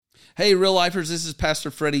Hey, real lifers, this is Pastor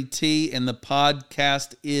Freddie T, and the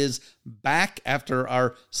podcast is back after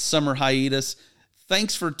our summer hiatus.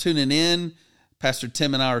 Thanks for tuning in. Pastor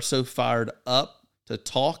Tim and I are so fired up to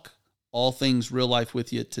talk all things real life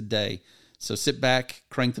with you today. So sit back,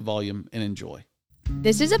 crank the volume, and enjoy.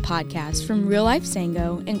 This is a podcast from Real Life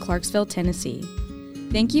Sango in Clarksville, Tennessee.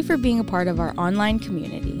 Thank you for being a part of our online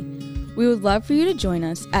community. We would love for you to join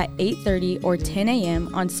us at 8:30 or 10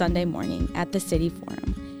 a.m. on Sunday morning at the City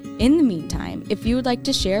Forum. In the meantime, if you would like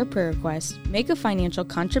to share a prayer request, make a financial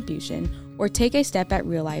contribution, or take a step at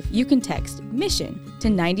real life, you can text MISSION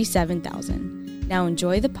to 97,000. Now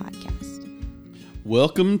enjoy the podcast.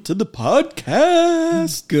 Welcome to the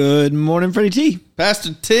podcast. Good morning, Freddie T.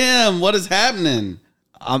 Pastor Tim, what is happening?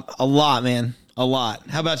 A lot, man. A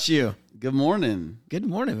lot. How about you? Good morning. Good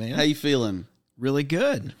morning, man. How you feeling? Really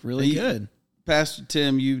good. Really good. Pastor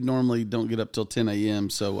Tim, you normally don't get up till 10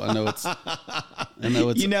 a.m., so I know it's...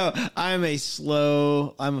 You know, I'm a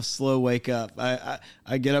slow wake up.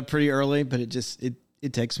 I get up pretty early, but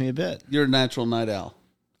it takes me a bit. You're a natural night owl.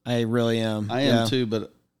 I really am. I am too,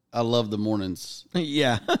 but I love the mornings.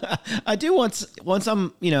 Yeah. I do once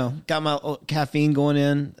I'm, got my caffeine going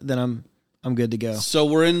in, then I'm good to go. So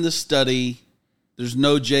we're in the study. There's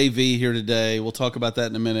no JV here today. We'll talk about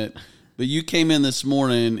that in a minute. But you came in this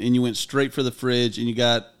morning and you went straight for the fridge and you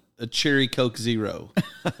got a cherry Coke Zero.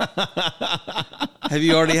 Have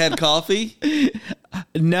you already had coffee?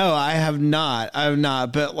 No, I have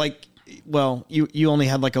not. But you only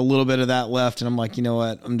had like a little bit of that left, and I'm like, you know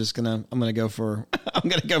what? I'm gonna go for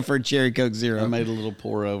a cherry Coke Zero. I made a little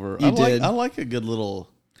pour over. You did. I like a good little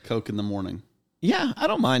Coke in the morning. Yeah, I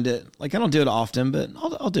don't mind it. Like, I don't do it often, but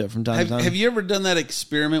I'll do it from time to time. Have you ever done that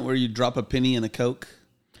experiment where you drop a penny in a Coke?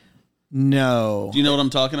 No. Do you know what I'm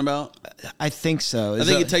talking about? I think so. I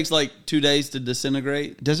think it takes like 2 days to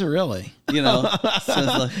disintegrate. Does it really? You know, so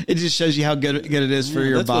it's like, it just shows you how good it is for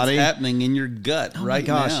your body. What's happening in your gut right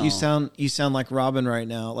now. Oh my gosh, you sound like Robin right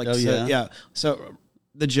now. Like, yeah. So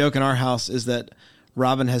the joke in our house is that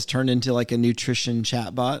Robin has turned into like a nutrition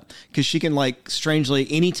chatbot because she can, like, strangely,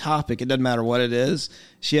 any topic, it doesn't matter what it is,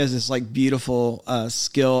 she has this like beautiful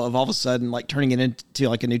skill of all of a sudden like turning it into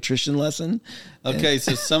like a nutrition lesson. Okay,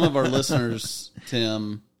 so some of our listeners,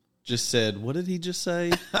 Tim, just said, what did he just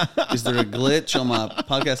say? Is there a glitch on my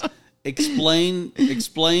podcast? Explain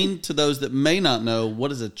to those that may not know,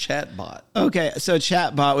 what is a chatbot? Okay, so a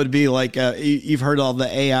chatbot would be like, you've heard all the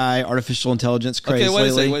AI, artificial intelligence craze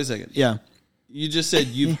lately. Wait a second. Yeah. You just said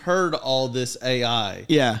you've heard all this AI.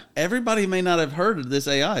 Yeah. Everybody may not have heard of this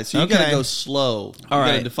AI, so you got to go slow. You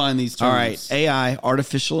got to define these terms. All right. AI,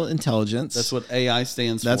 artificial intelligence. That's what AI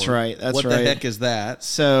stands That's for. Right. That's what right. What the heck is that?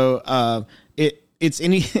 So it's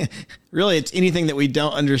anything that we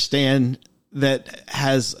don't understand that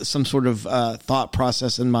has some sort of thought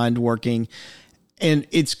process and mind working. And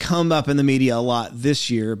it's come up in the media a lot this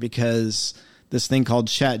year because this thing called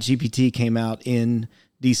ChatGPT came out in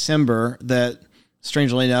December that,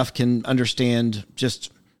 strangely enough, can understand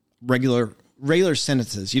just regular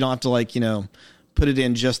sentences. You don't have to put it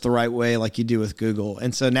in just the right way like you do with Google.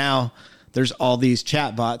 And so now there's all these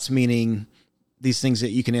chatbots, meaning these things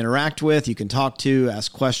that you can interact with, you can talk to,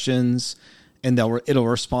 ask questions, and it'll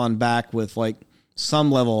respond back with like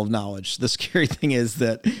some level of knowledge. The scary thing is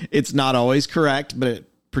that it's not always correct, but it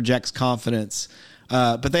projects confidence.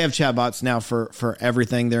 But they have chatbots now for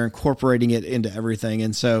everything. They're incorporating it into everything.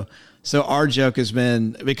 And so our joke has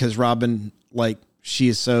been, because Robin, like, she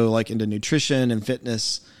is so like into nutrition and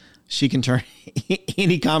fitness, she can turn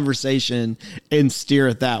any conversation and steer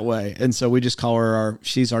it that way. And so we just call her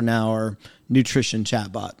she's our nutrition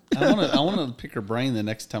chatbot. I want to pick her brain the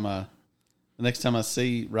next time I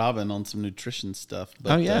see Robin on some nutrition stuff.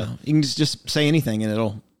 But, you can just say anything and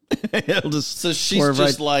it'll just. So she's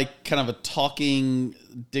just like kind of a talking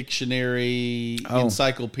dictionary,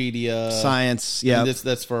 encyclopedia, science. Yeah,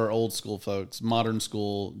 that's for our old school folks. Modern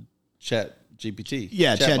school, ChatGPT.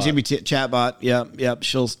 Yeah, ChatGPT chatbot. Yep.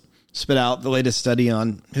 She'll spit out the latest study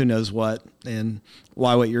on who knows what and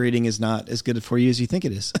why what you're eating is not as good for you as you think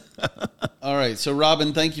it is. All right, so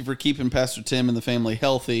Robin, thank you for keeping Pastor Tim and the family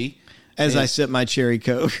healthy. As I sip my cherry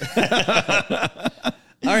Coke.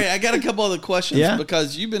 All right, I got a couple other questions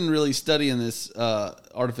because you've been really studying this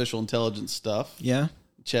artificial intelligence stuff. Yeah.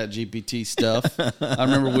 ChatGPT stuff. I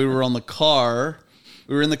remember we were in the car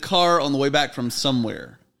on the way back from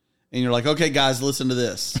somewhere. And you're like, okay, guys, listen to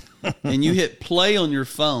this. And you hit play on your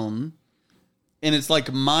phone, and it's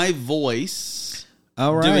like my voice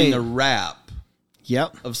doing a rap.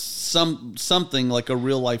 Yep. Of something like a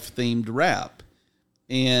real life themed rap.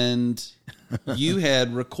 And you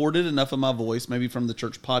had recorded enough of my voice, maybe from the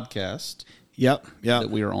church podcast, Yep. that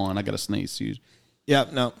we are on. I got to sneeze.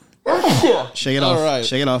 Yep. No. Shake it off. All right.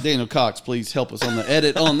 Shake it off. Daniel Cox, please help us on the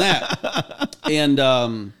edit on that.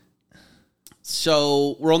 And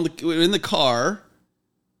so we're in the car,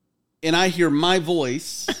 and I hear my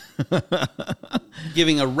voice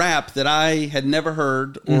giving a rap that I had never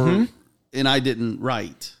heard, and I didn't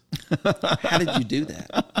write. How did you do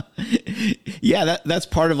that? Yeah, that's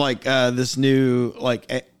part of like this new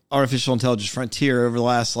like artificial intelligence frontier over the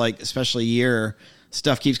last like especially year.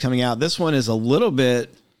 Stuff keeps coming out. This one is a little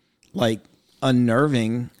bit like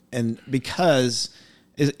unnerving, and because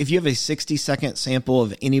if you have a 60-second sample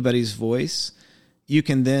of anybody's voice, you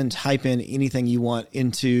can then type in anything you want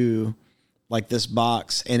into like this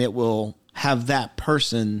box, and it will have that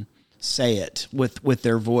person say it with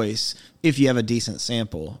their voice if you have a decent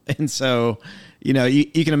sample. And so, you know,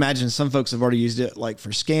 you can imagine some folks have already used it like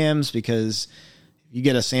for scams, because you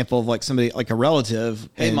get a sample of like somebody, like a relative.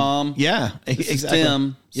 Hey, and, Mom. Yeah, This exactly. is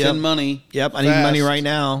Tim. Yep. Send money. Yep. I need money right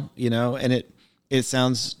now, you know, and it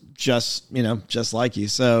sounds just like you.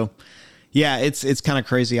 So yeah, it's kind of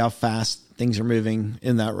crazy how fast things are moving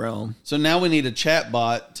in that realm. So now we need a chat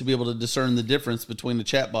bot to be able to discern the difference between a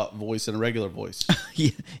chat bot voice and a regular voice.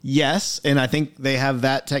 Yes. And I think they have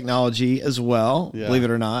that technology as well. Yeah. Believe it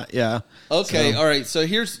or not. Yeah. Okay. So, all right. So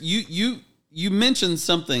here's you mentioned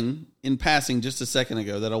something in passing just a second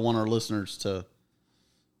ago that I want our listeners to,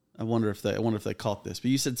 I wonder if they caught this, but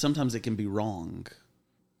you said sometimes it can be wrong.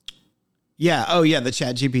 Yeah. Oh yeah. The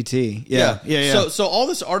ChatGPT. Yeah. So all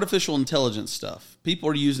this artificial intelligence stuff, people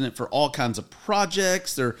are using it for all kinds of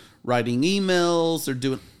projects. They're writing emails. They're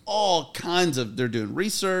doing they're doing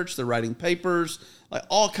research. They're writing papers, like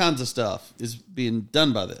all kinds of stuff is being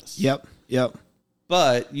done by this. Yep.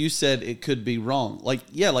 But you said it could be wrong.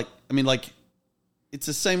 It's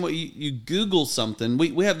the same way you Google something.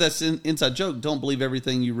 We have this inside joke. Don't believe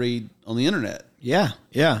everything you read on the internet. Yeah,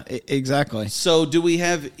 exactly. So do we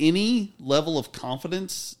have any level of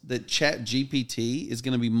confidence that ChatGPT is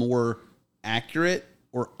going to be more accurate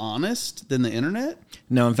or honest than the internet?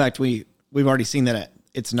 No, in fact, we've already seen that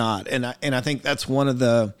it's not. And I think that's one of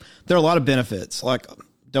there are a lot of benefits. Like,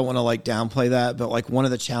 don't want to like downplay that, but like one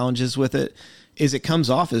of the challenges with it is it comes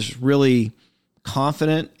off as really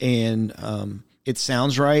confident and it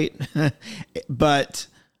sounds right, but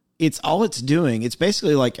it's doing. It's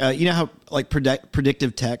basically like, you know how like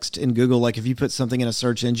predictive text in Google, like if you put something in a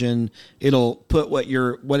search engine, it'll put what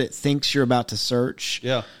it thinks you're about to search.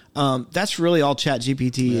 Yeah. That's really all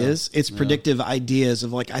ChatGPT is. It's predictive ideas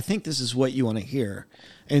of like, I think this is what you want to hear.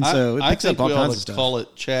 And so it picks up all kinds of stuff. Call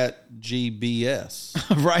it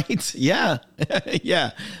ChatGBS. Right. Yeah.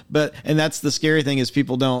 Yeah. And that's the scary thing is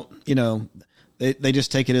people don't, they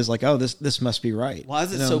just take it as like, oh, this must be right. Why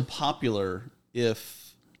is it so popular if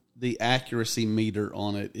the accuracy meter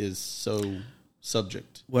on it is so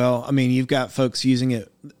subject? Well, I mean, you've got folks using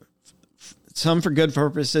it, some for good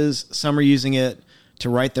purposes, some are using it to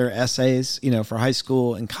write their essays, for high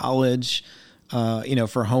school and college,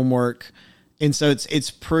 for homework. And so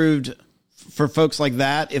it's proved for folks like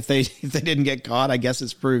that, if they didn't get caught, I guess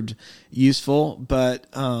it's proved useful. But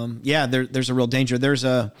there's a real danger. There's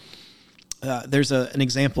an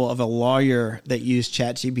example of a lawyer that used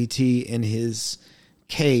ChatGPT in his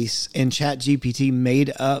case, and ChatGPT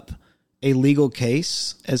made up a legal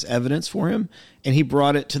case as evidence for him, and he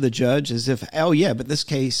brought it to the judge as if, oh yeah, but in this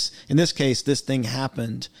case, this thing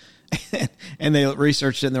happened. And they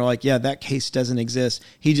researched it, and they're like, yeah, that case doesn't exist.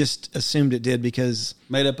 He just assumed it did because...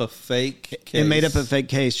 Made up a fake case. It made up a fake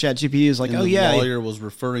case. ChatGPT is like, and oh yeah. The lawyer was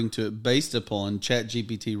referring to it based upon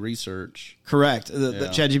ChatGPT research. Correct. The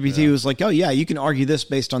ChatGPT was like, oh yeah, you can argue this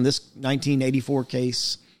based on this 1984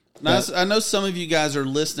 case. Now, I know some of you guys are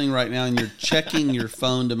listening right now and you're checking your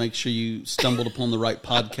phone to make sure you stumbled upon the right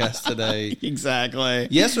podcast today. Exactly.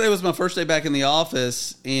 Yesterday was my first day back in the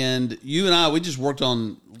office, and you and I, we just worked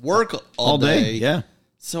on work all day. Yeah.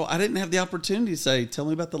 So I didn't have the opportunity to say, tell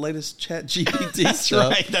me about the latest ChatGPT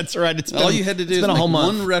stuff. That's right. All you had to do is make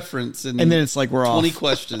one reference and then it's like we're 20 off.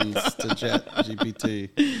 questions to ChatGPT.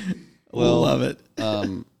 Well, love it.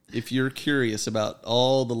 If you're curious about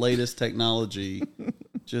all the latest technology,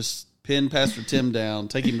 just pin Pastor Tim down,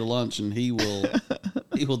 take him to lunch, and he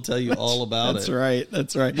will tell you all about it.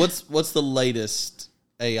 That's right. What's the latest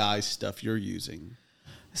AI stuff you're using?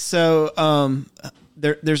 So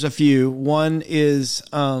there's a few. One is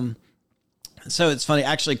so it's funny.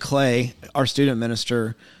 Actually, Clay, our student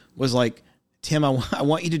minister, was like, Tim, I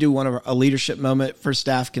want you to do a leadership moment for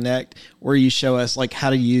Staff Connect where you show us like how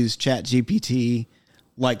to use ChatGPT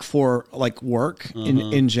like for like work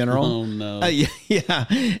in general. Oh no. Yeah.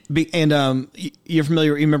 And you're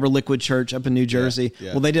familiar, you remember Liquid Church up in New Jersey?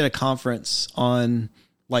 Yeah. Well, they did a conference on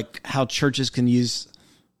like how churches can use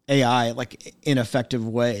AI like in effective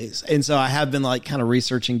ways. And so I have been like kind of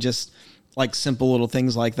researching just like simple little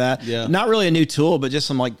things like that. Yeah. Not really a new tool, but just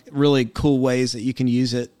some like really cool ways that you can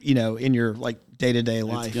use it, you know, in your like day-to-day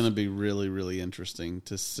life. It's going to be really, really interesting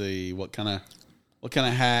to see what kind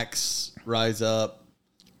of hacks rise up.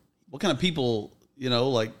 What kind of people, you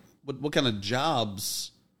know, like what kind of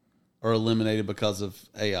jobs are eliminated because of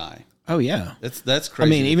AI? Oh yeah, that's crazy. I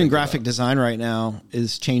mean, even graphic design right now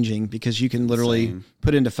is changing because you can literally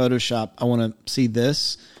put into Photoshop, I want to see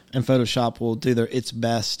this, and Photoshop will do its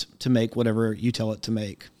best to make whatever you tell it to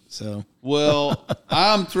make. So, well,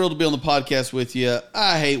 I'm thrilled to be on the podcast with you.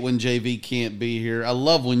 I hate when JV can't be here. I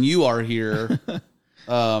love when you are here.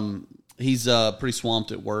 He's pretty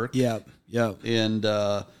swamped at work. Yep. And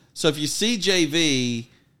so if you see JV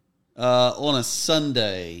on a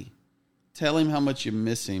Sunday, tell him how much you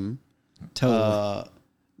miss him. Totally.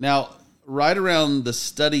 Now, right around the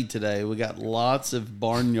study today, we got lots of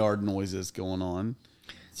barnyard noises going on.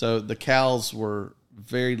 So the cows were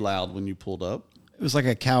very loud when you pulled up. It was like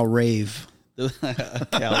a cow rave.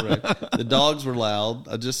 The dogs were loud.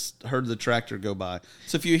 I just heard the tractor go by.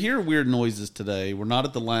 So if you hear weird noises today, we're not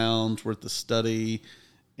at the lounge, we're at the study,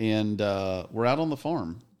 and we're out on the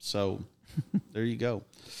farm. So there you go.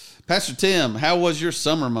 Pastor Tim, how was your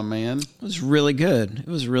summer, my man? It was really good.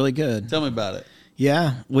 Tell me about it.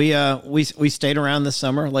 Yeah, we stayed around this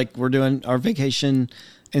summer. Like we're doing our vacation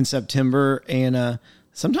in September, and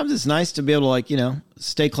sometimes it's nice to be able to like, you know,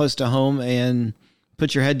 stay close to home and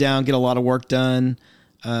put your head down, get a lot of work done.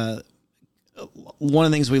 One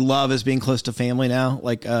of the things we love is being close to family now.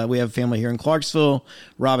 Like we have family here in Clarksville.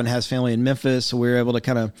 Robin has family in Memphis, so we were able to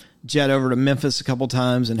kind of jet over to Memphis a couple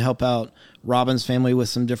times and help out Robin's family with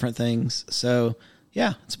some different things. So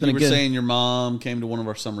yeah, it's been you a good. You were saying your mom came to one of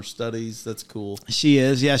our summer studies. That's cool. She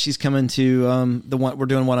is. Yeah, she's coming to the one we're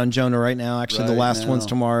doing one on Jonah right now. Actually, the last one's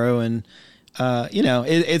tomorrow, and you know,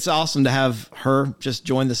 it's awesome to have her just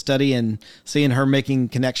join the study and seeing her making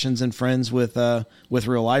connections and friends with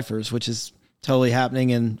real lifers, which is totally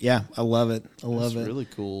happening. And yeah, I love it. That's really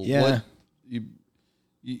cool. Yeah.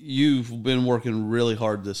 You've been working really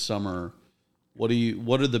hard this summer. What are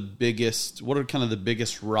kind of the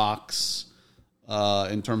biggest rocks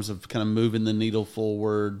in terms of kind of moving the needle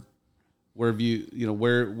forward? Where have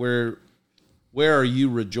where are you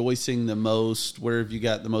rejoicing the most? Where have you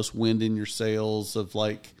got the most wind in your sails of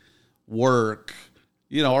like work?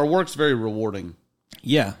 You know, our work's very rewarding.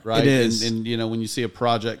 Yeah, right. It is. And you know, when you see a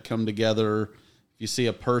project come together, if you see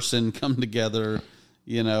a person come together,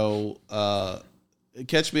 you know,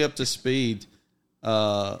 catch me up to speed.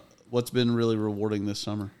 What's been really rewarding this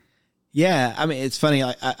summer? Yeah, I mean, it's funny.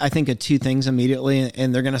 I think of two things immediately,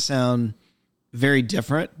 and they're going to sound very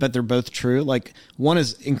different, but they're both true. Like one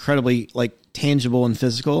is incredibly like tangible and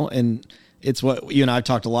physical, and it's what you and I have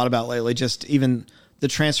talked a lot about lately. Just even the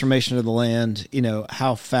transformation of the land. You know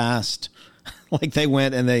how fast, like they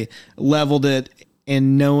went and they leveled it,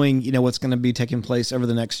 and knowing you know what's going to be taking place over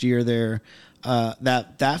the next year there.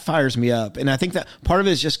 That fires me up. And I think that part of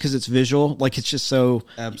it is just because it's visual. Like it's just so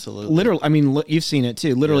absolutely literal. I mean, you've seen it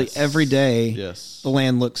too. Literally every day, yes, the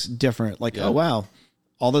land looks different. Like, oh wow,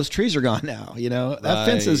 all those trees are gone now. You know, that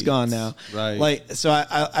fence is gone now. Right. Like, so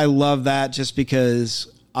I love that just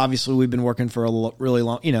because obviously we've been working for a really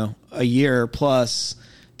long, you know, a year plus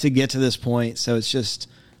to get to this point. So it's just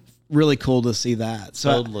really cool to see that.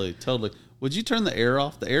 So totally. Would you turn the air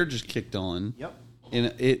off? The air just kicked on. Yep.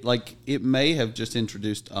 And it may have just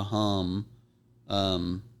introduced a hum,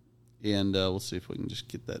 and we'll see if we can just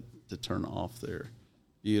get that to turn off there.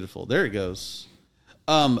 Beautiful, there it goes.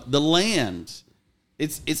 The land,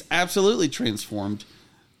 it's absolutely transformed.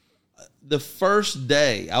 The first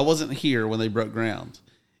day, I wasn't here when they broke ground,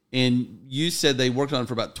 and you said they worked on it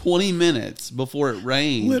for about 20 minutes before it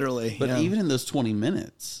rained. Literally, but even in those 20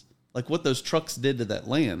 minutes, like what those trucks did to that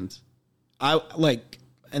land,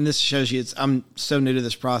 and this shows you I'm so new to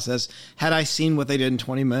this process. Had I seen what they did in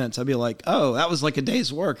 20 minutes, I'd be like, oh, that was like a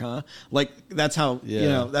day's work, huh? Like that's how, you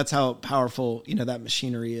know, that's how powerful, you know, that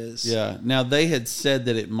machinery is. Yeah. Now they had said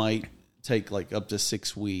that it might take like up to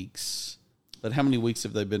 6 weeks, but how many weeks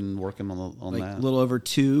have they been working on that? A little over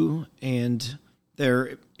 2. And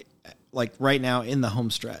they're like right now in the home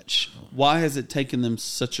stretch. Why has it taken them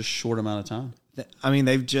such a short amount of time? I mean,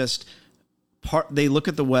 they've just, they look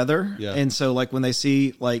at the weather, and so like when they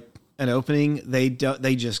see like an opening, they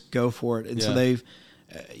just go for it, and so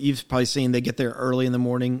you've probably seen they get there early in the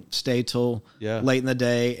morning, stay till late in the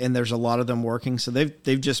day, and there's a lot of them working. So they've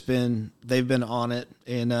been on it.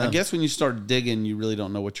 And I guess when you start digging, you really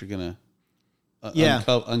don't know what you're going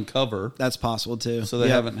to uncover. That's possible too. So they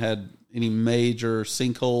haven't had any major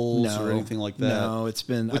sinkholes or anything like that. No, it's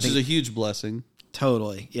been, which is a huge blessing.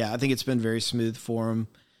 Totally. Yeah. I think it's been very smooth for them.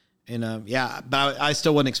 And but I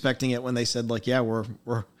still wasn't expecting it when they said like, yeah, we're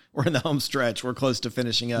in the home stretch. We're close to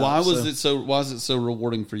finishing up. Why is it so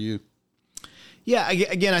rewarding for you? Yeah.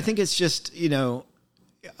 Again, I think it's just,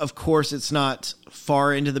 of course it's not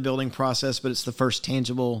far into the building process, but it's the first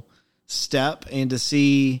tangible step. And to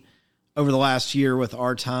see over the last year with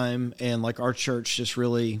our time and like our church just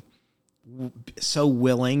really so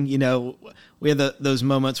willing, we had those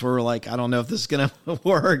moments where we're like, I don't know if this is going to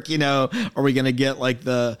work, are we going to get like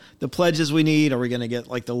the pledges we need? Are we going to get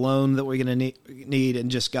like the loan that we're going to need?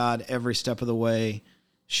 And just God, every step of the way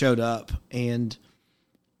showed up, and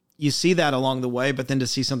you see that along the way, but then to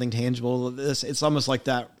see something tangible, it's almost like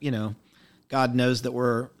that, God knows that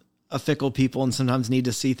we're a fickle people and sometimes need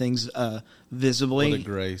to see things visibly. What a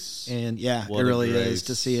grace. And it really is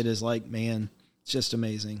to see it as like, man, it's just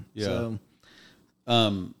amazing. Yeah.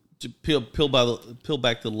 So, to peel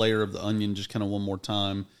back the layer of the onion just kind of one more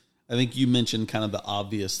time. I think you mentioned kind of the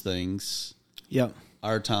obvious things. Yep.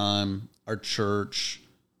 Our time, our church,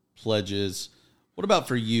 pledges. What about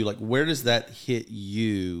for you? Like, where does that hit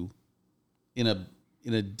you in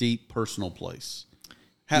a deep personal place?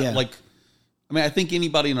 I think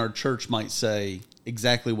anybody in our church might say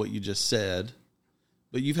exactly what you just said,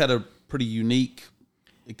 but you've had a pretty unique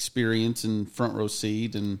experience in front row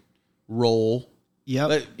seat and role.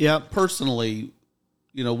 Yep. Personally,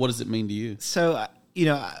 what does it mean to you? So,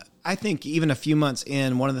 I think even a few months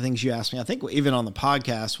in, one of the things you asked me, I think even on the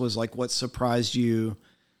podcast, was like, what surprised you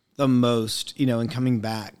the most, in coming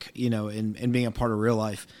back, and being a part of real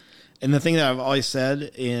life. And the thing that I've always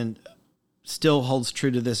said and still holds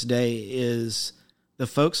true to this day is the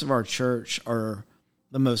folks of our church are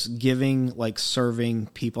the most giving, like serving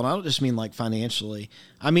people. And I don't just mean like financially.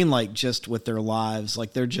 I mean like just with their lives.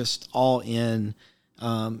 Like they're just all in.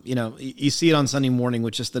 You see it on Sunday morning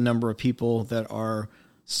with just the number of people that are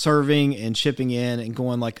serving and chipping in and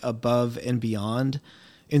going like above and beyond.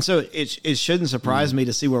 And so it shouldn't surprise me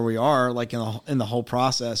to see where we are like in the whole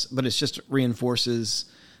process, but it just reinforces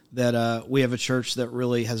that we have a church that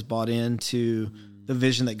really has bought into the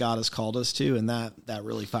vision that God has called us to, and that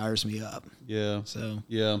really fires me up. Yeah. So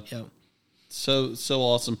yeah. So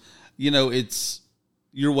awesome.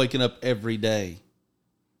 You're waking up every day.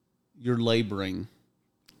 You're laboring.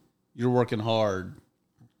 You're working hard.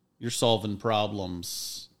 You're solving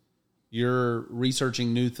problems. You're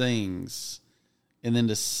researching new things. And then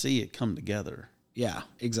to see it come together. Yeah,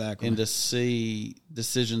 exactly. And to see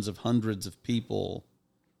decisions of hundreds of people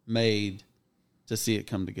made to see it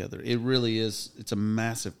come together. It really is. It's a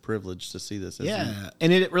massive privilege to see this. Yeah.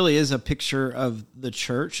 And it really is a picture of the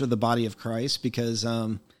church or the body of Christ because,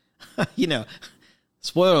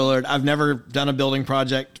 spoiler alert, I've never done a building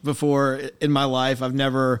project before in my life. I've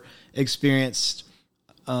never experienced,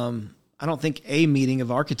 I don't think a meeting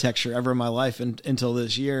of architecture ever in my life until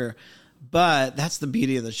this year. But that's the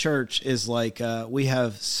beauty of the church is like, we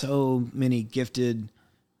have so many gifted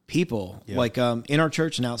people like in our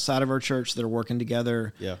church and outside of our church that are working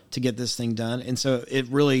together to get this thing done. And so it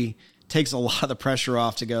really takes a lot of the pressure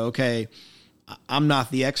off to go, okay, I'm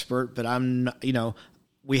not the expert, but I'm not,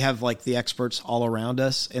 we have like the experts all around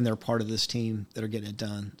us and they're part of this team that are getting it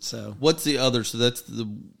done. So what's the other? So that's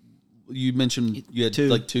you mentioned you had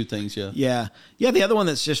two things. Yeah. The other one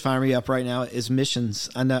that's just firing me up right now is missions.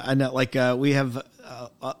 I know like we have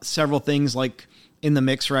several things like in the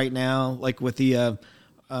mix right now, like with the,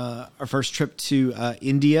 our first trip to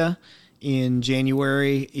India in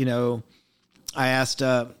January. I asked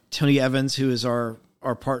Tony Evans, who is our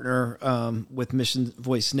partner with Mission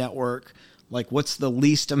Voice Network, like what's the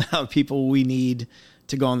least amount of people we need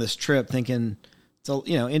to go on this trip, thinking, so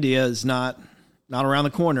India is not around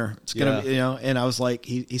the corner. It's gonna and I was like,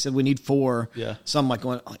 he said we need 4. Yeah. So I'm like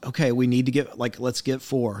going, okay, we need to get let's get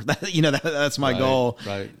 4. That's my goal.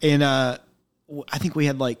 Right. And I think we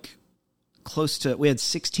had we had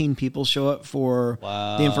 16 people show up for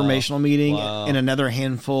the informational meeting and another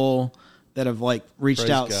handful that have reached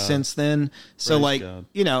out since then. So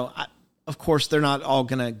of course they're not all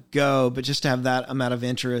going to go, but just to have that amount of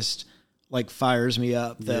interest fires me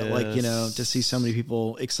up that to see so many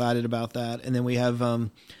people excited about that. And then we have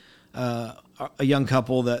a young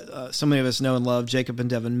couple that so many of us know and love, Jacob and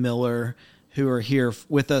Devin Miller, who are here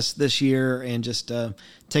with us this year and just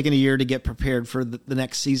taking a year to get prepared for the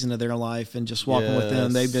next season of their life and just walking with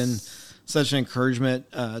them. They've been such an encouragement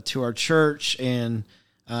to our church, and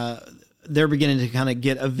they're beginning to kind of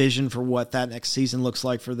get a vision for what that next season looks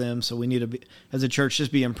like for them. So we need to be, as a church,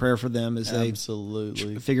 just be in prayer for them as they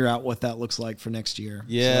figure out what that looks like for next year.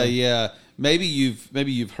 Yeah, yeah. Maybe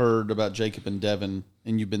you've heard about Jacob and Devin,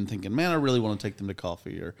 and you've been thinking, man, I really want to take them to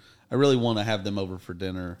coffee, or I really want to have them over for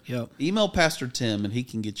dinner. Yep. Email Pastor Tim, and he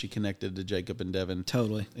can get you connected to Jacob and Devin.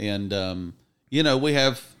 Totally. And we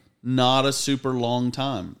have not a super long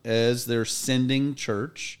time as they're sending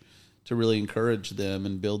church to really encourage them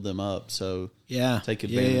and build them up. So take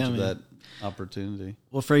advantage of that opportunity.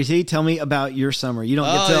 Well, Freddie T, tell me about your summer. You don't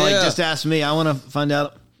get to just ask me. I want to find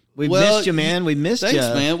out. We missed you, man. We missed you.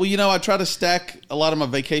 Thanks, man. Well, I try to stack a lot of my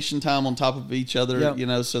vacation time on top of each other,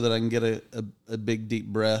 so that I can get a big, deep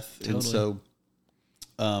breath. Totally. And so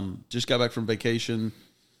just got back from vacation.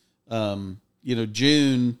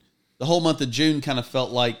 June, the whole month of June kind of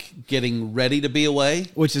felt like getting ready to be away.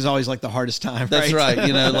 Which is always like the hardest time, That's right?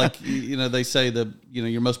 They say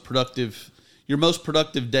your most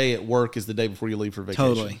productive day at work is the day before you leave for vacation.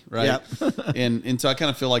 Totally. Right. Yep. and so I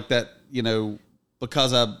kind of feel like that,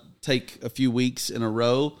 because I take a fefew weeks in a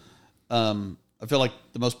row, I feel like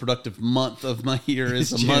the most productive month of my year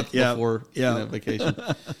is a month before vacation.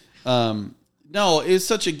 No, it's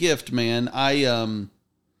such a gift, man. My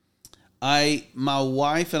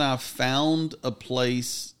wife and I found a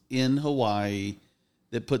place in Hawaii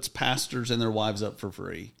that puts pastors and their wives up for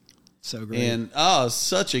free. So great. And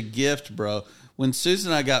such a gift, bro. When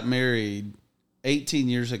Susan and I got married 18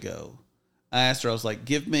 years ago, I asked her, I was like,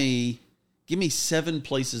 give me 7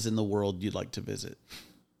 places in the world you'd like to visit.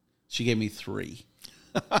 She gave me 3.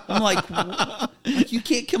 I'm like, you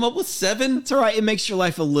can't come up with 7? It's all right. It makes your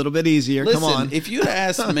life a little bit easier. Listen, come on. If you'd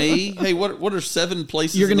asked me, hey, what are 7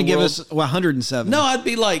 places you're going to give world? us 107. No, I'd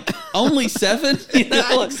be like, only 7?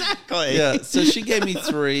 Exactly. Yeah. So she gave me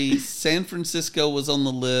 3. San Francisco was on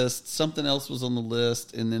the list. Something else was on the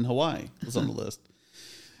list. And then Hawaii was on the list.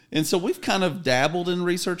 And so we've kind of dabbled in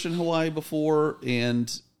research in Hawaii before.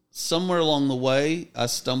 And somewhere along the way, I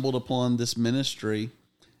stumbled upon this ministry.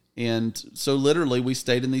 And so literally we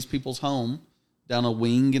stayed in these people's home, down a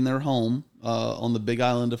wing in their home on the big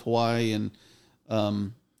island of Hawaii. And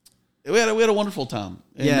we had a wonderful time.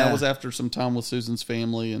 And that was after some time with Susan's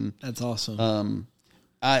family. And that's awesome.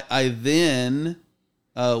 I then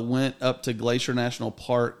went up to Glacier National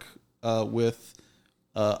Park with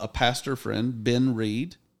a pastor friend, Ben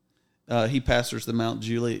Reed. He pastors the Mount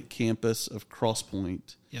Juliet campus of Cross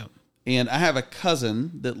Point. Yep. And I have a cousin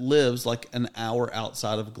that lives like an hour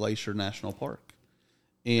outside of Glacier National Park.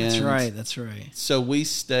 And That's right. So we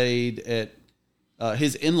stayed at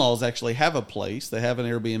his in-laws actually have a place. They have an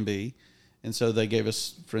Airbnb. And so they gave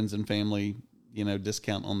us friends and family,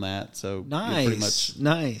 discount on that. So pretty much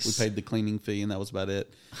we paid the cleaning fee, and that was about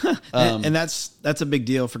it. And that's a big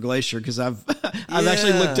deal for Glacier, because I've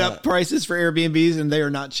actually looked up prices for Airbnbs, and they are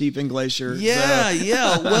not cheap in Glacier.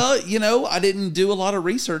 Yeah. Well, I didn't do a lot of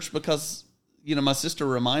research because, my sister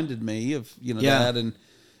reminded me of, that. And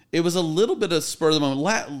it was a little bit of spur of the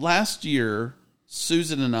moment. Last year,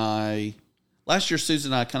 Susan and I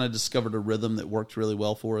kind of discovered a rhythm that worked really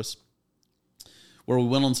well for us, where we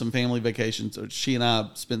went on some family vacations. She and I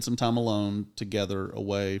spent some time alone together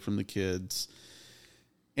away from the kids.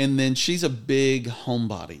 And then she's a big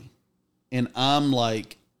homebody. And I'm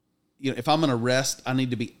like, if I'm going to rest, I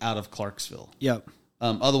need to be out of Clarksville. Yep.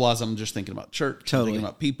 Otherwise, I'm just thinking about church, totally. thinking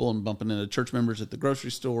about people and bumping into church members at the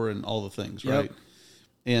grocery store and all the things, right?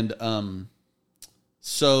 And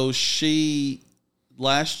so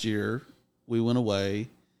last year, we went away,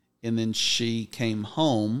 and then she came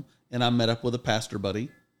home, and I met up with a pastor buddy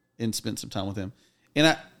and spent some time with him.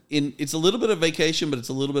 And it's a little bit of vacation, but it's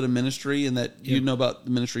a little bit of ministry, in that you know about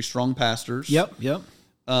the ministry Strong Pastors. Yep.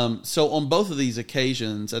 So on both of these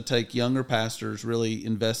occasions, I take younger pastors, really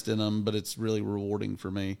invest in them, but it's really rewarding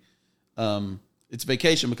for me. It's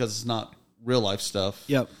vacation because it's not real life stuff.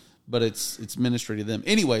 Yep. But it's ministry to them.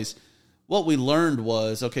 Anyways, what we learned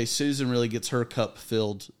was, okay, Susan really gets her cup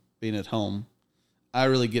filled being at home. I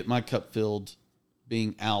really get my cup filled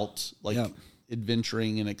being out,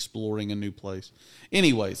 adventuring and exploring a new place.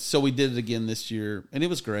 Anyways, so we did it again this year, and it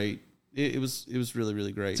was great. It was really,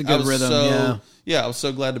 really great. It's a good rhythm. I was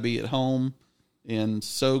so glad to be at home and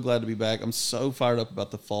so glad to be back. I'm so fired up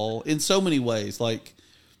about the fall in so many ways. Like,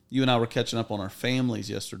 you and I were catching up on our families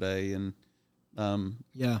yesterday, and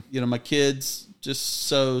my kids just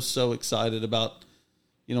so excited about,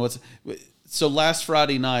 so last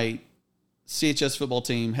Friday night, CHS football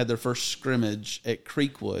team had their first scrimmage at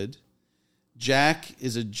Creekwood. Jack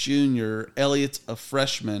is a junior, Elliot's a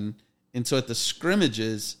freshman, and so at the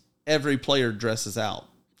scrimmages, every player dresses out.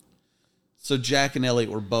 So Jack and Elliot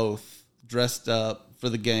were both dressed up for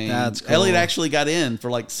the game. That's cool. Elliot actually got in for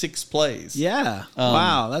like 6 plays. Yeah.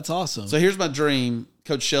 Wow, that's awesome. So here's my dream.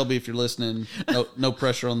 Coach Shelby, if you're listening, no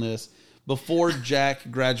pressure on this. Before Jack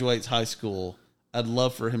graduates high school, I'd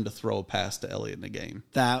love for him to throw a pass to Elliot in a game.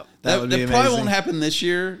 That would be amazing. Probably won't happen this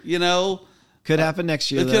year, Could happen next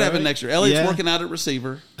year. It could happen next year. Elliot's working out at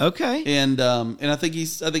receiver. Okay. And I think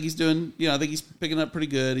he's doing, I think he's picking up pretty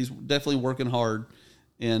good. He's definitely working hard.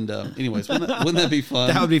 And anyways, wouldn't that be fun?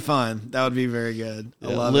 That would be fun. That would be very good. I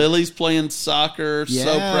love Lily's playing soccer. Yeah.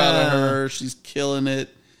 So proud of her. She's killing it.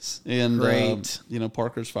 And Great.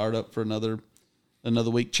 Parker's fired up for another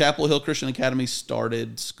week. Chapel Hill Christian Academy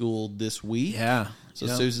started school this week. Yeah. So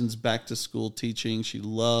Susan's back to school teaching. She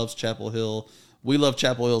loves Chapel Hill. We love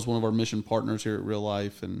Chapel Hill as one of our mission partners here at Real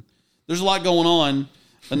Life. And there's a lot going on.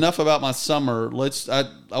 Enough about my summer.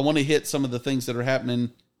 I want to hit some of the things that are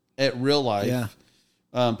happening at Real Life. Yeah.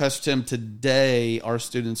 Pastor Tim, today our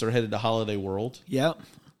students are headed to Holiday World. Yep.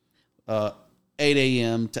 8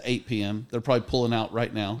 a.m. to 8 p.m. They're probably pulling out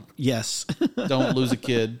right now. Yes. Don't lose a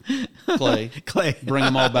kid. Clay. Bring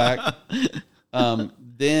them all back.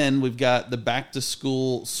 Then we've got the back to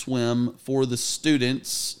school swim for the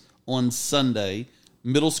students on Sunday.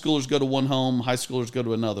 Middle schoolers go to one home. High schoolers go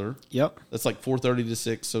to another. Yep. That's like 4:30 to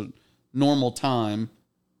 6. So normal time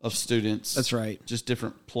of students. That's right. Just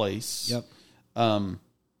different place. Yep.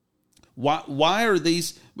 Why are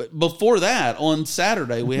these? Before that, on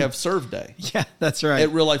Saturday we have Serve Day. Yeah, that's right.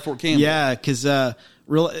 At Real Life Fort Campbell. Yeah, because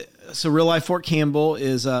Real Life Fort Campbell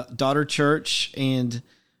is a daughter church, and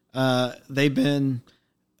they've been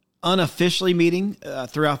unofficially meeting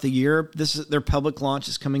throughout the year. Their public launch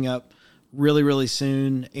is coming up really, really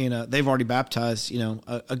soon, and they've already baptized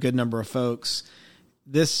a good number of folks.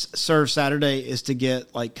 This Serve Saturday is to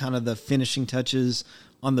get like kind of the finishing touches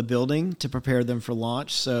on the building to prepare them for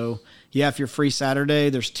launch. So yeah, if you're free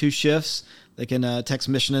Saturday, there's 2 shifts. They can text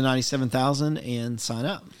Mission to 97,000 and sign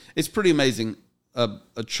up. It's pretty amazing.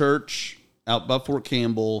 A church out by Fort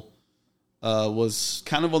Campbell was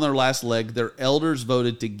kind of on their last leg. Their elders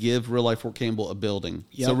voted to give Real Life Fort Campbell a building.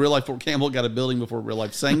 Yep. So Real Life Fort Campbell got a building before Real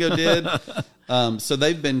Life Sango did. So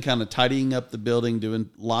they've been kind of tidying up the building,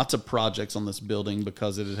 doing lots of projects on this building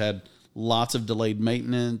because it had lots of delayed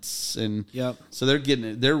maintenance. And so they're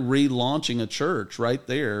relaunching a church right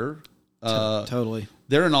there. Totally.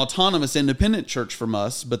 They're an autonomous, independent church from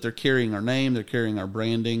us, but they're carrying our name, they're carrying our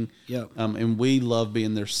branding. Yep. And we love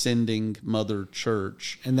being their sending mother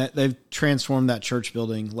church. And that they've transformed that church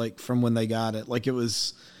building, like from when they got it. Like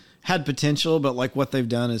it had potential, but like what they've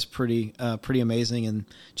done is pretty amazing. And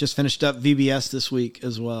just finished up VBS this week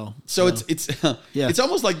as well. So it's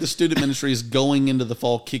almost like the student ministry is going into the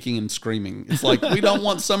fall kicking and screaming. It's like, we don't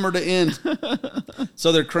want summer to end.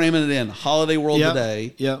 So they're cramming it in. Holiday World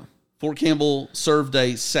today. Yep. Fort Campbell Serve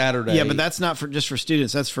Day Saturday. Yeah, but that's not just for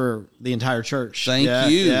students. That's for the entire church. Thank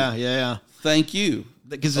you. Yeah. Thank you.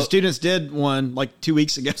 Because the students did one like 2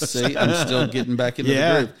 weeks ago. See, I'm still getting back into the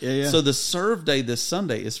groove. Yeah. So the Serve Day this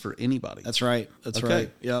Sunday is for anybody. That's right. That's right.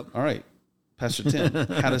 Yep. All right. Pastor Tim,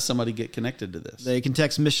 how does somebody get connected to this? They can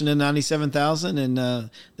text Mission to 97,000, and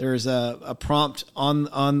there's a prompt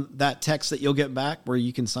on that text that you'll get back where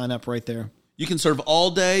you can sign up right there. You can serve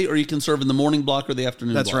all day, or you can serve in the morning block or the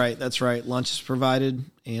afternoon block. That's right. Lunch is provided,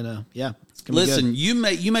 and it's gonna Listen, be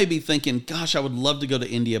good. you may be thinking, gosh, I would love to go to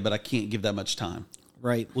India, but I can't give that much time.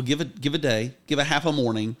 Right. Well, give a day, give a half a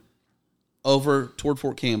morning over toward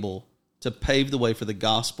Fort Campbell to pave the way for the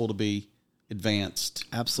gospel to be advanced.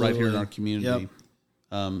 Absolutely. Right here in our community.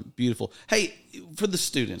 Yep. Beautiful. Hey, for the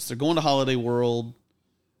students, they're going to Holiday World.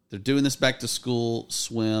 They're doing this back to school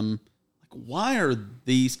swim. Why are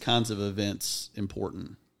these kinds of events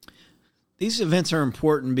important? These events are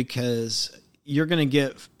important because you're going to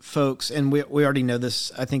get folks, and we already know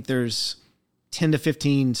this. I think there's 10 to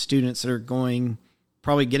 15 students that are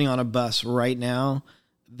probably getting on a bus right now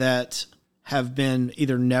that have been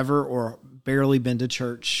either never or barely been to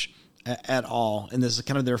church at all. And this is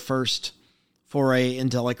kind of their first foray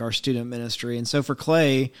into like our student ministry. And so for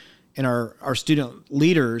Clay and our student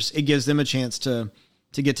leaders, it gives them a chance to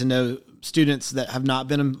get to know students that have not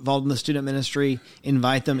been involved in the student ministry,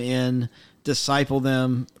 invite them in, disciple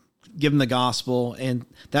them, give them the gospel. And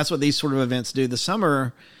that's what these sort of events do. The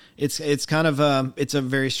summer, it's kind of it's a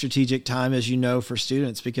very strategic time, as you know, for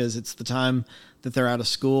students, because it's the time that they're out of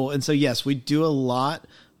school. And so, yes, we do a lot,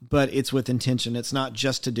 but it's with intention. It's not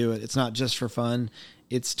just to do it. It's not just for fun.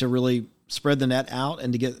 It's to really spread the net out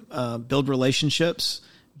and to get build relationships,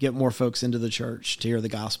 get more folks into the church to hear the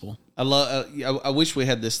gospel. I wish we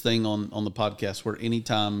had this thing on the podcast where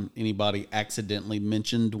anytime anybody accidentally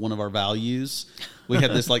mentioned one of our values, we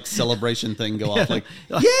had this like celebration thing go off, like,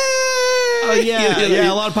 yay! Oh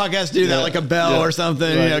yeah. A lot of podcasts do that, like a bell or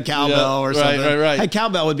something, right, cowbell or something. Right. Hey,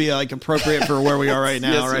 cowbell would be like appropriate for where we are right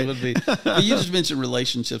now, yes, right? It would be. But you just mentioned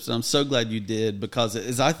relationships, and I'm so glad you did, because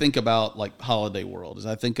as I think about like Holiday World, as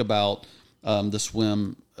I think about the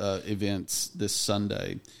swim events this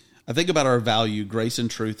Sunday, I think about our value, grace and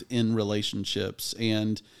truth in relationships,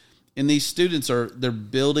 and these students they're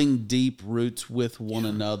building deep roots with one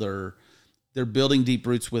another. They're building deep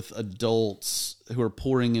roots with adults who are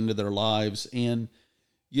pouring into their lives, and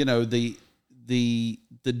the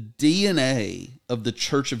DNA of the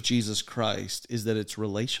Church of Jesus Christ is that it's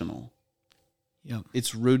relational. Yeah,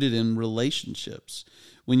 it's rooted in relationships.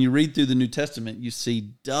 When you read through the New Testament, you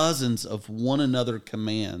see dozens of one another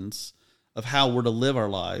commands of how we're to live our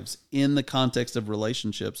lives in the context of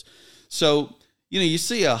relationships. So, you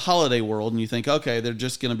see a Holiday World and you think, okay, they're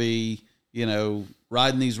just going to be,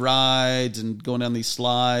 riding these rides and going down these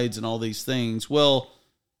slides and all these things. Well,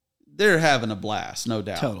 they're having a blast, no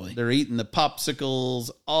doubt. Totally. They're eating the popsicles,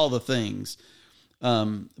 all the things.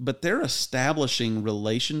 But they're establishing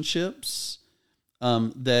relationships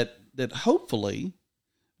that hopefully,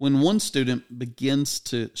 when one student begins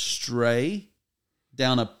to stray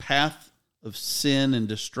down a path of sin and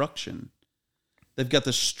destruction, they've got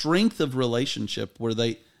the strength of relationship where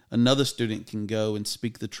another student can go and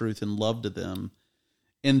speak the truth and love to them.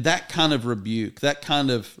 And that kind of rebuke, that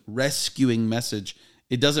kind of rescuing message,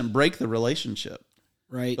 it doesn't break the relationship.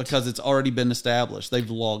 Right. Because it's already been established. They've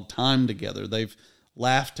logged time together. They've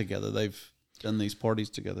laughed together. They've done these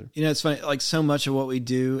parties together. It's funny, like so much of what we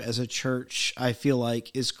do as a church, I feel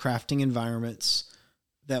like, is crafting environments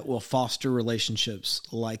that will foster relationships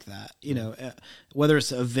like that. Whether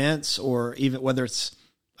it's events or even whether it's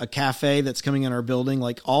a cafe that's coming in our building,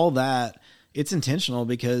 like all that, it's intentional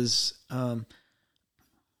because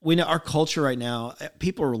we know our culture right now,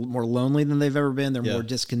 people are more lonely than they've ever been. They're more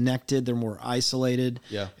disconnected. They're more isolated.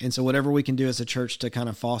 Yeah. And so whatever we can do as a church to kind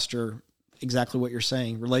of foster exactly what you're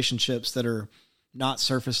saying, relationships that are not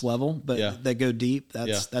surface level, but that go deep,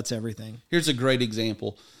 that's everything. Here's a great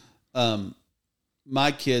example.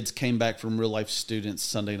 My kids came back from Real Life Students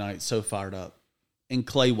Sunday night so fired up, and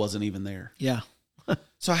Clay wasn't even there. Yeah.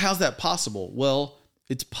 So how's that possible? Well,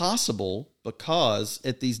 it's possible because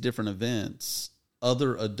at these different events,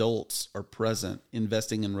 other adults are present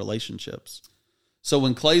investing in relationships. So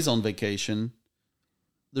when Clay's on vacation,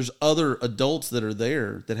 there's other adults that are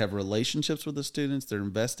there that have relationships with the students. They're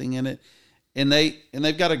investing in it. And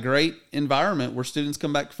they've got a great environment where students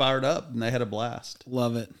come back fired up, and they had a blast.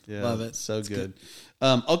 Love it. Yeah, Love it. So good.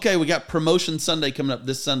 Okay, we got Promotion Sunday coming up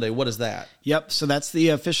this Sunday. What is that? Yep. So that's the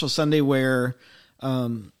official Sunday where,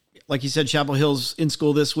 like you said, Chapel Hill's in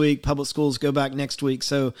school this week. Public schools go back next week.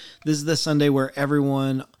 So this is the Sunday where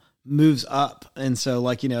everyone moves up. And so,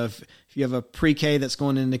 like, if you have a pre-K that's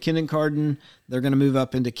going into kindergarten, they're going to move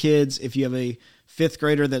up into kids. If you have a fifth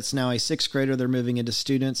grader that's now a sixth grader, they're moving into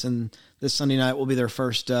students. And this Sunday night will be their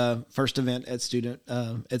first event at student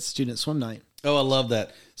swim night. Oh, I love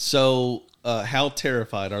that. So how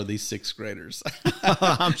terrified are these sixth graders?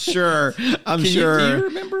 I'm sure.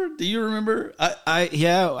 Do you remember? I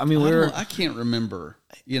can't remember.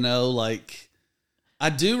 I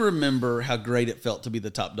do remember how great it felt to be the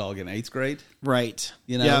top dog in eighth grade. Right.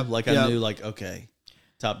 I knew, okay,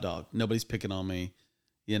 top dog. Nobody's picking on me.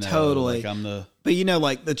 Totally. I'm the.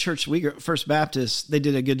 But the church First Baptist, they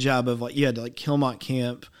did a good job of you had Hillmont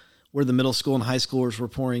Camp, where the middle school and high schoolers were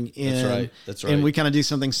pouring in. That's right. And we kind of do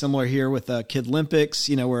something similar here with Kid Olympics,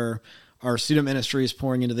 where our student ministry is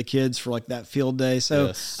pouring into the kids for that field day. So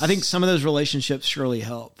yes. I think some of those relationships surely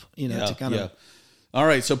help, to kind of. All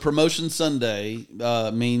right. So Promotion Sunday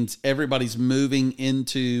means everybody's moving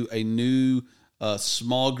into a new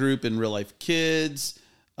small group in Real Life Kids.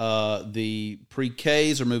 The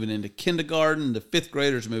pre-Ks are moving into kindergarten. The fifth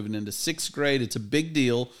graders are moving into sixth grade. It's a big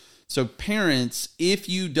deal. So parents, if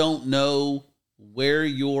you don't know where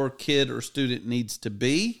your kid or student needs to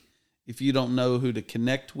be, if you don't know who to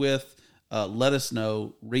connect with, let us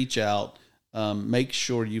know, reach out, make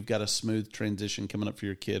sure you've got a smooth transition coming up for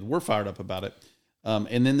your kid. We're fired up about it.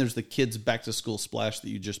 And then there's the kids back to school splash that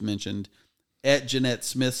you just mentioned at Jeanette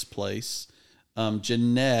Smith's place.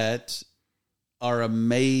 Jeanette, our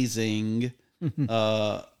amazing,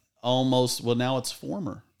 now it's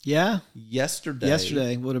former. Yeah.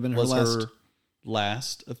 Yesterday would have been her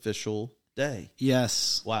last official day.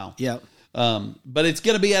 Yes. Wow. Yep. But it's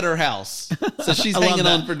going to be at her house. So she's hanging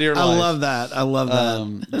on for dear life. I love that. I love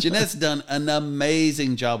that. Jeanette's done an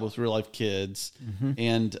amazing job with Real Life Kids.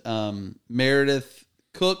 And Meredith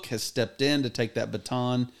Cook has stepped in to take that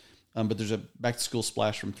baton. But there's a back to school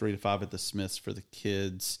splash from 3 to 5 at the Smiths for the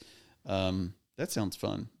kids. That sounds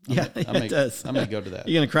fun. It does. I may go to that.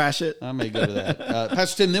 You going to crash it? I may go to that.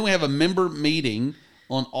 Pastor Tim, then we have a member meeting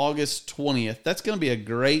on August 20th. That's going to be a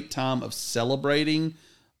great time of celebrating.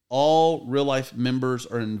 All Real Life members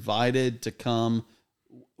are invited to come.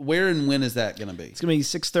 Where and when is that going to be? It's going to be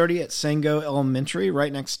 6:30 at Sango Elementary,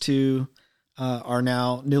 right next to our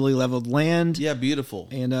now newly leveled land. Yeah, beautiful.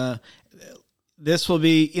 And this will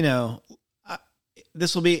be,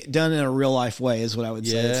 this will be done in a real life way, is what I would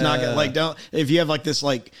say. It's not gonna, like, if you have like this,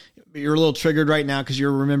 like, you're a little triggered right now because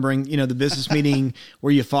you're remembering, the business meeting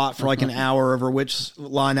where you fought for like an hour over which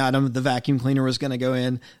line item the vacuum cleaner was going to go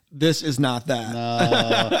in. This is not that.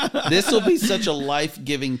 No, this will be such a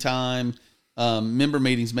life-giving time. Member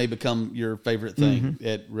meetings may become your favorite thing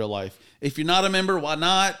at Real Life. If you're not a member, why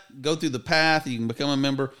not? Go through the path. You can become a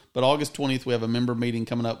member. But August 20th, we have a member meeting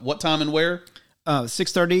coming up. What time and where?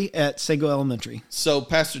 6:30 at Sago Elementary. So,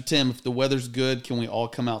 Pastor Tim, if the weather's good, can we all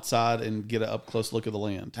come outside and get an up-close look of the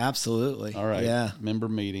land? Absolutely. All right. Yeah. Member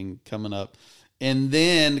meeting coming up. And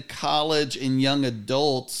then college and young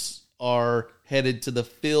adults are headed to the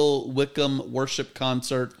Phil Wickham worship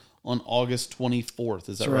concert on August 24th.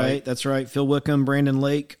 Is that right? That's right. Phil Wickham, Brandon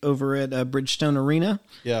Lake over at Bridgestone Arena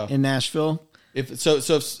in Nashville. If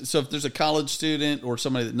there's a college student or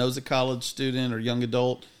somebody that knows a college student or young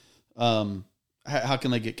adult, how can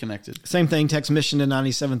they get connected? Same thing. Text Mission to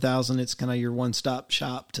 97,000. It's kind of your one-stop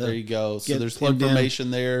shop. There you go. So there's information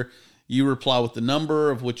there. You reply with the number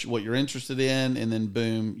of what you're interested in, and then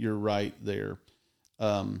boom, you're right there.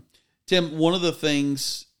 Tim, one of the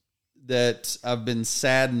things that I've been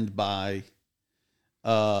saddened by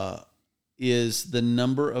is the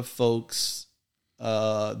number of folks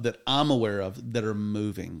that I'm aware of that are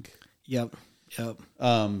moving. Yep.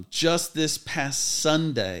 Just this past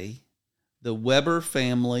Sunday, the Weber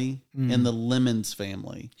family and the Lemons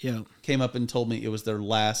family came up and told me it was their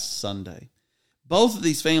last Sunday. Both of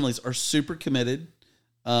these families are super committed,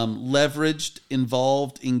 leveraged,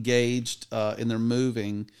 involved, engaged in their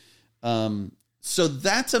moving. So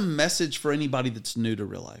that's a message for anybody that's new to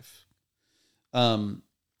Real Life.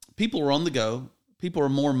 People are on the go. People are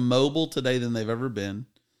more mobile today than they've ever been.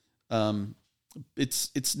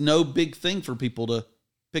 It's no big thing for people to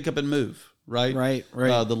pick up and move. Right.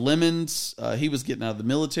 The Lemons, he was getting out of the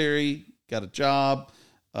military, got a job.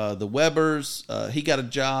 The Webers, he got a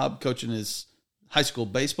job coaching his high school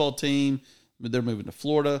baseball team. They're moving to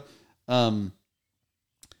Florida. For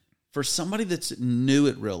somebody that's new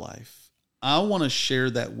at Real Life, I want to share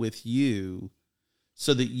that with you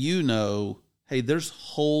so that hey, there's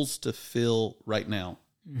holes to fill right now.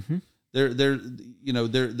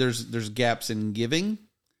 There's gaps in giving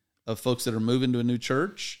of folks that are moving to a new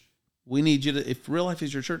church. We need you to, if Real Life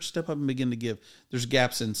is your church, step up and begin to give. There's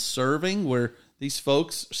gaps in serving where these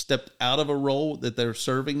folks stepped out of a role that they're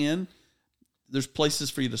serving in. There's places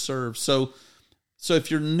for you to serve. So if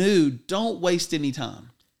you're new, don't waste any time.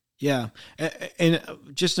 Yeah. And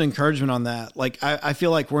just an encouragement on that. Like, I feel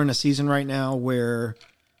like we're in a season right now where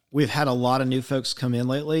we've had a lot of new folks come in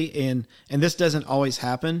lately, and this doesn't always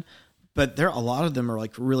happen, but a lot of them are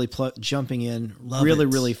like really jumping in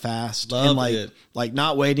really fast. Love and it. like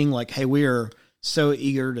not waiting, like, hey, we are so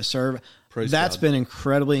eager to serve. That's been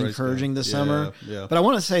incredibly encouraging this summer. Yeah. But I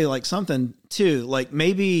want to say like something too, like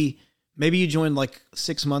maybe you joined like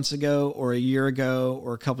 6 months ago or a year ago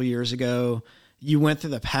or a couple years ago. You went through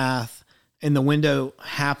the path and the window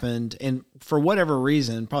happened, and for whatever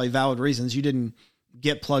reason, probably valid reasons, you didn't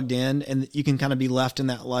get plugged in, and you can kind of be left in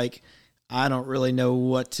that, like, I don't really know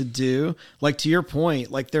what to do. Like, to your point,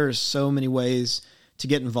 like, there's so many ways to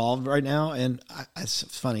get involved right now. And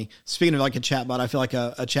it's funny. Speaking of like a chatbot, I feel like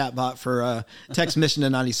a chatbot for text mission to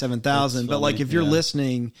 97,000. But like, if you're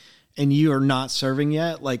listening and you are not serving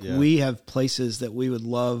yet, like we have places that we would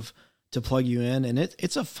love to plug you in, and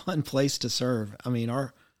it's a fun place to serve. I mean,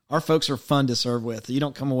 our folks are fun to serve with. You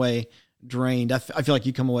don't come away drained. I feel like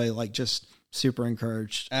you come away like just super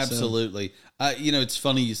encouraged. Absolutely. So. It's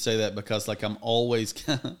funny you say that because like I'm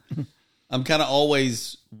kind of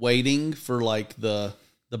always waiting for like the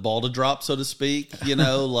ball to drop, so to speak,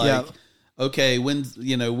 okay, when's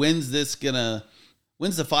the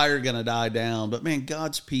fire gonna die down? But man,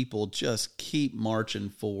 God's people just keep marching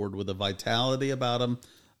forward with a vitality about them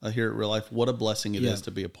here at Real Life. What a blessing it is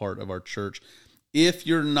to be a part of our church. If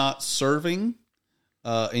you're not serving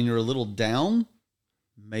and you're a little down,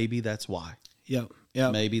 maybe that's why. Yeah,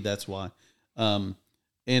 Yep. Maybe that's why. And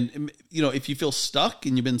if you feel stuck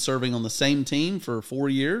and you've been serving on the same team for 4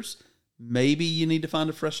 years, maybe you need to find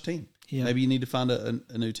a fresh team. Yeah. Maybe you need to find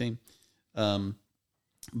a new team.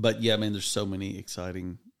 But yeah, man, there's so many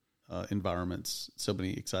exciting environments, so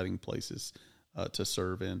many exciting places to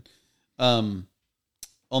serve in.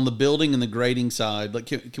 On the building and the grading side, like,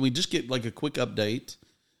 can we just get like a quick update?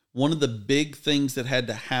 One of the big things that had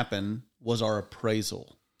to happen was our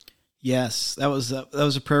appraisal. Yes, that was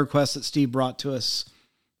a prayer request that Steve brought to us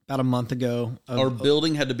about a month ago. Our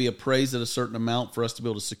building had to be appraised at a certain amount for us to be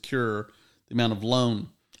able to secure the amount of loan.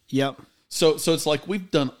 Yep. So it's like we've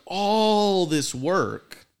done all this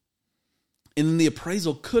work, and then the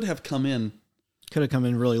appraisal could have come in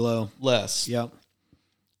really low. less. Yep.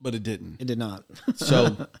 But it didn't. It did not.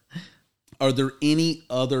 So are there any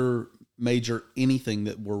other major anything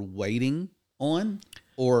that we're waiting on,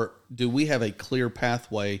 or do we have a clear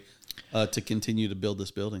pathway to continue to build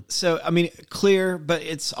this building? So, I mean, clear, but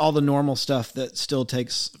it's all the normal stuff that still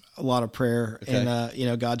takes a lot of prayer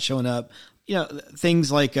and, God showing up,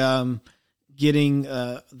 things like, getting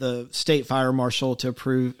the state fire marshal to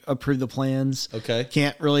approve the plans. Okay.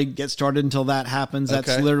 Can't really get started until that happens. That's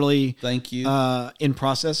Okay. literally Thank you. in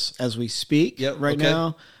process as we speak right okay.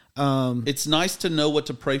 now. It's nice to know what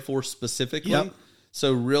to pray for specifically. Yep.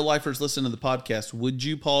 So real lifers listen to the podcast. Would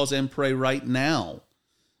you pause and pray right now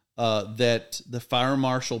that the fire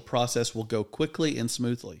marshal process will go quickly and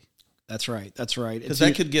smoothly? That's right. Because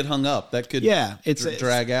that could get hung up. That could it's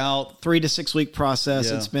drag out. 3 to 6 week process.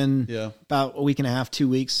 Yeah. It's been about a week and a half, 2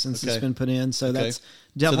 weeks since it's been put in. So that's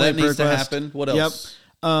definitely so that needs to request. happen. What else?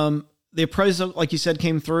 Yep. The appraisal, like you said,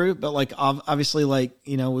 came through, but like obviously, like,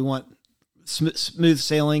 we want smooth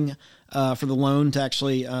sailing for the loan to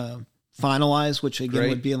actually finalize, which again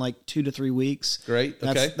would be in like 2 to 3 weeks. Great.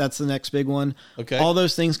 Okay. That's the next big one. Okay. All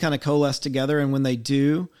those things kind of coalesce together, and when they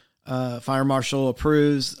do, fire marshal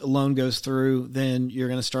approves, loan goes through, then you're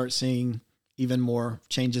going to start seeing even more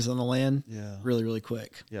changes on the land. Yeah. Really, really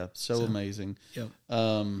quick. Yeah. So amazing. Yep.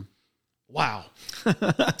 Wow.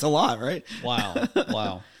 That's a lot, right?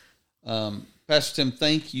 Wow. Pastor Tim,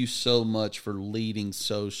 thank you so much for leading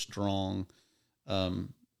so strong.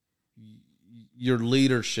 Your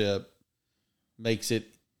leadership makes it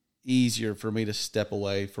easier for me to step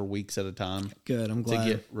away for weeks at a time. Good. I'm glad.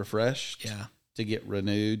 To get refreshed. Yeah. To get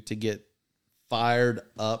renewed, to get fired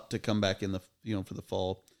up, to come back in the for the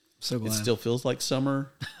fall. So glad. It still feels like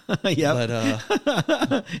summer. Yeah,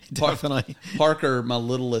 but definitely. Parker, my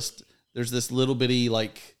littlest, there's this little bitty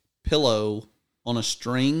like pillow on a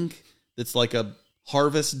string that's like a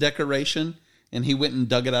harvest decoration, and he went and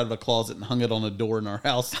dug it out of a closet and hung it on a door in our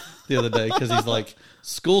house the other day because he's like,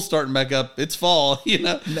 school's starting back up. It's fall,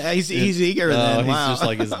 He's eager. Then. He's Wow. just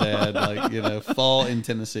like his dad. Like, fall in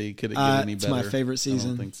Tennessee, could it get any it's better? my favorite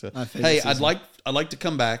season. I don't think so. My favorite season. I'd like to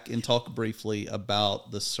come back and talk briefly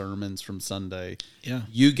about the sermons from Sunday. Yeah.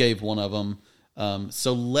 You gave one of them.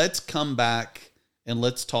 So let's come back and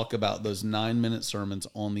let's talk about those 9-minute sermons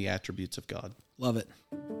on the attributes of God. Love it.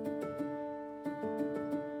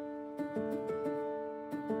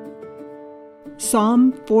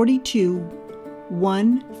 Psalm 42,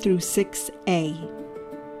 1 through 6a.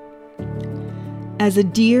 As a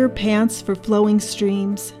deer pants for flowing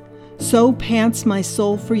streams, so pants my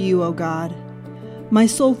soul for you, O God. My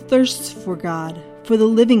soul thirsts for God, for the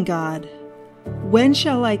living God. When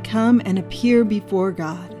shall I come and appear before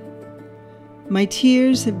God? My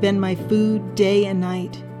tears have been my food day and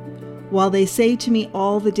night, while they say to me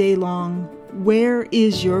all the day long, where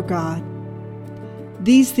is your God?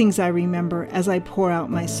 These things I remember as I pour out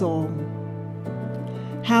my soul.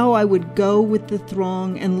 How I would go with the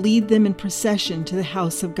throng and lead them in procession to the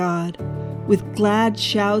house of God, with glad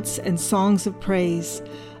shouts and songs of praise,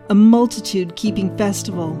 a multitude keeping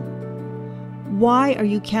festival. Why are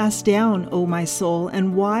you cast down, O my soul,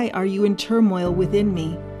 and why are you in turmoil within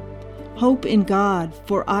me? Hope in God,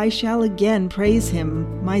 for I shall again praise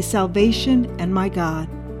him, my salvation and my God.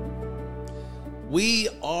 We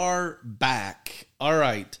are back. All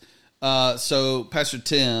right. So, Pastor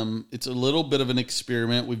Tim, it's a little bit of an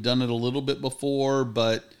experiment. We've done it a little bit before,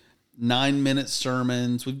 but 9-minute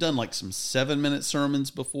sermons. We've done like some 7-minute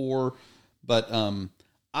sermons before, but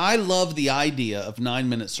I love the idea of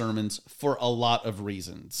 9-minute sermons for a lot of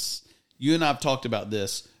reasons. You and I have talked about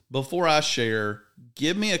this. Before I share,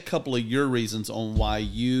 give me a couple of your reasons on why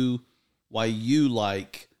you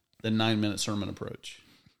like the 9-minute sermon approach.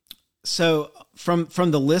 So from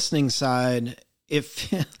the listening side, it's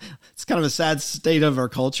kind of a sad state of our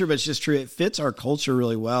culture, but it's just true. It fits our culture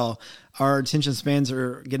really well. Our attention spans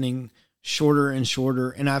are getting shorter and shorter.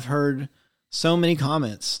 And I've heard so many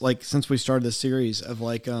comments, like since we started this series of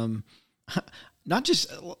like,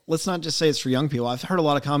 let's not just say it's for young people. I've heard a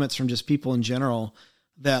lot of comments from just people in general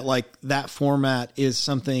that like that format is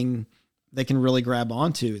something they can really grab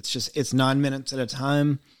onto. It's 9 minutes at a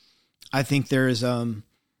time. I think there is,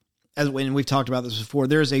 as when we've talked about this before,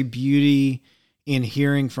 there's a beauty in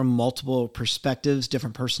hearing from multiple perspectives,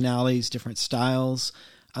 different personalities, different styles.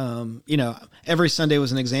 Every Sunday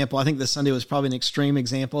was an example. I think this Sunday was probably an extreme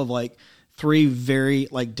example of like 3 very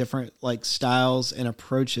like different like styles and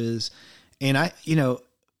approaches. And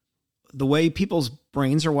the way people's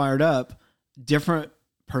brains are wired up, different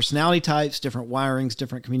personality types, different wirings,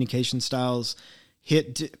 different communication styles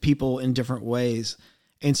hit people in different ways.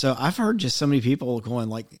 And so I've heard just so many people going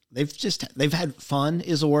like, they've had fun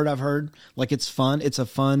is a word I've heard. Like it's fun. It's a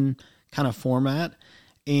fun kind of format.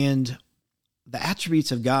 And the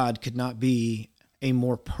attributes of God could not be a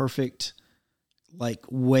more perfect like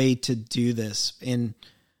way to do this. And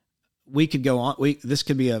we could go on. This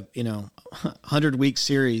could be a 100-week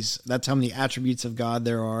series. That's how many attributes of God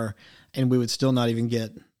there are, and we would still not even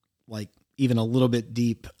get like even a little bit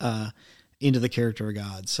deep into the character of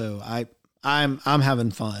God. So I'm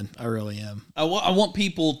having fun. I really am. I want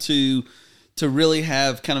people to really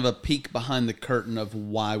have kind of a peek behind the curtain of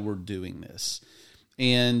why we're doing this,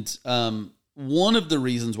 and one of the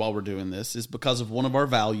reasons why we're doing this is because of one of our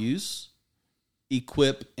values: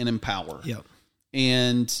 equip and empower. Yep.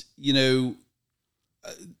 And,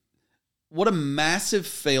 what a massive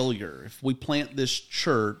failure if we plant this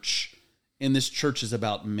church and this church is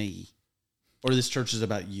about me or this church is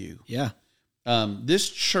about you. Yeah. This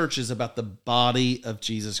church is about the body of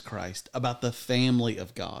Jesus Christ, about the family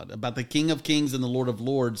of God, about the King of Kings and the Lord of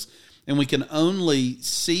Lords. And we can only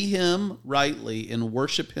see him rightly and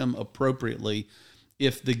worship him appropriately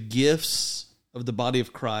if the gifts of the body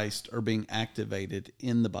of Christ are being activated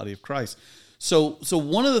in the body of Christ. So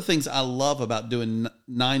one of the things I love about doing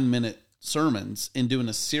 9-minute sermons and doing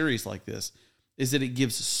a series like this is that it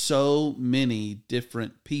gives so many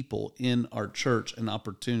different people in our church an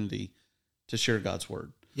opportunity to share God's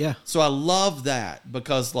word. Yeah. So I love that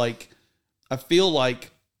because like, I feel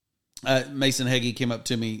like Mason Heggie came up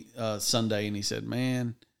to me Sunday and he said,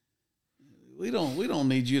 "Man, we don't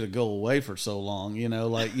need you to go away for so long, and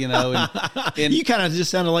you kind of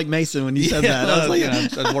just sounded like Mason when you said that. I was like,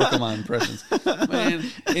 I'd work on my impressions, man.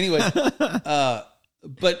 Anyway,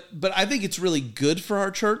 but I think it's really good for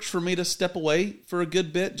our church for me to step away for a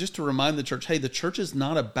good bit, just to remind the church, hey, the church is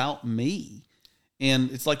not about me.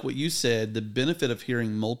 And it's like what you said, the benefit of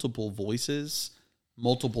hearing multiple voices,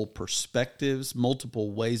 multiple perspectives,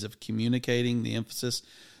 multiple ways of communicating, the emphasis.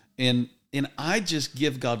 And I just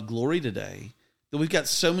give God glory today that we've got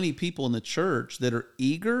so many people in the church that are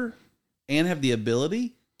eager and have the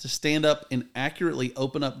ability to stand up and accurately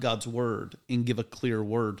open up God's word and give a clear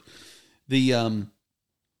word.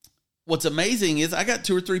 What's amazing is I got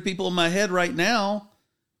 2 or 3 people in my head right now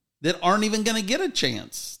that aren't even going to get a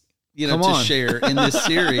chance, to share in this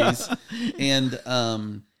series. And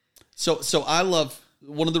so I love,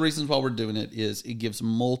 one of the reasons why we're doing it is it gives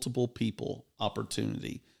multiple people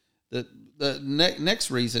opportunity. The next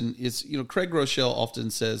reason is, Craig Rochelle often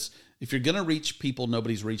says, if you're going to reach people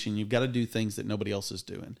nobody's reaching, you've got to do things that nobody else is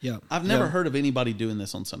doing. Yeah. I've never heard of anybody doing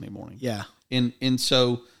this on Sunday morning. Yeah. And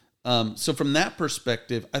so from that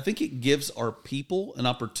perspective, I think it gives our people an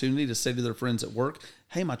opportunity to say to their friends at work,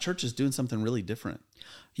 hey, my church is doing something really different.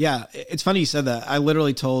 Yeah. It's funny you said that. I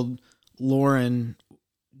literally told Lauren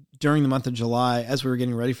during the month of July, as we were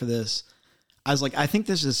getting ready for this, I was like, I think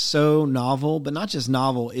this is so novel, but not just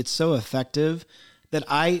novel, it's so effective that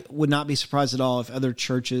I would not be surprised at all if other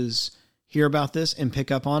churches hear about this and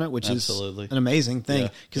pick up on it, which Absolutely. is an amazing thing.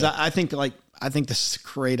 Because Yeah. I think this is a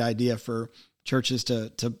great idea for churches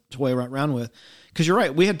to toy around with. Because you're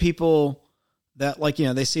right, we had people that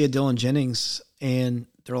they see a Dylan Jennings and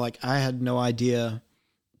they're like, I had no idea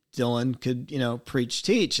Dylan could, preach,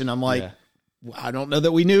 teach. And I'm like, I don't know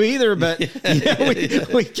that we knew either, but we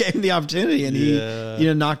gave him the opportunity and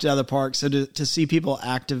he, knocked it out of the park. So to see people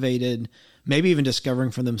activated, maybe even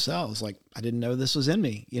discovering for themselves, like, I didn't know this was in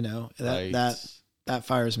me, that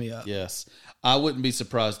fires me up. Yes. I wouldn't be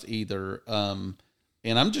surprised either. And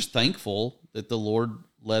I'm just thankful that the Lord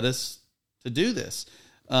led us to do this.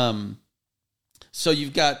 So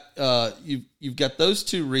you've got, you've got those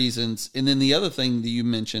 2 reasons. And then the other thing that you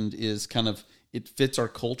mentioned is kind of, it fits our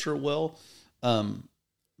culture well.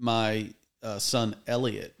 My son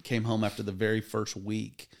Elliot came home after the very first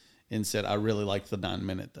week and said, I really like the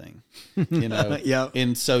 9-minute thing, Yeah.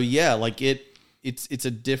 And so, it's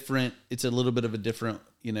a little bit of a different,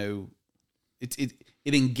 it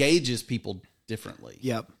engages people differently.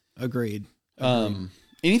 Yep. Agreed.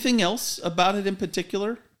 Anything else about it in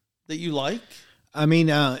particular that you like? I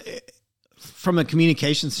mean, from a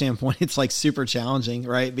communication standpoint, it's like super challenging,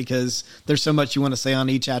 right? Because there's so much you want to say on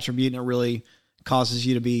each attribute, and it really causes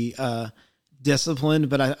you to be disciplined.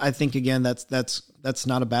 But I think again, that's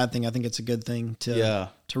not a bad thing. I think it's a good thing to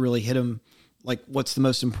really hit them. Like, what's the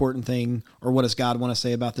most important thing, or what does God want to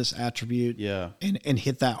say about this attribute? Yeah. And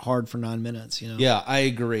hit that hard for 9 minutes, Yeah, I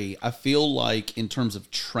agree. I feel like in terms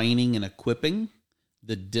of training and equipping,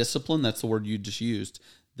 the discipline, that's the word you just used,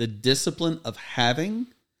 the discipline of having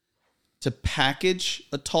to package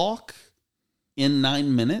a talk in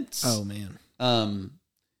 9 minutes. Oh, man.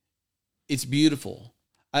 It's beautiful.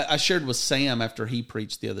 I shared with Sam after he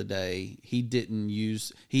preached the other day, he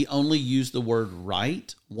only used the word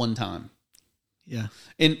right one time. Yeah.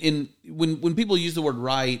 And when people use the word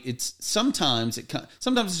right, it's sometimes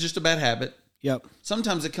it's just a bad habit. Yep.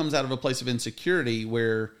 Sometimes it comes out of a place of insecurity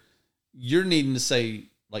where you're needing to say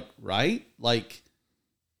like right, like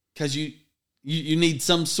because you need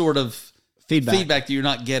some sort of feedback that you're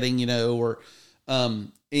not getting, or he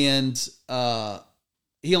only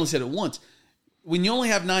said it once. When you only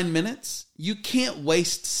have 9 minutes, you can't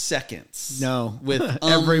waste seconds. No, with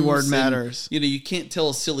every word matters. You can't tell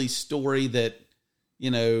a silly story that. You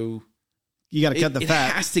got to cut the fat.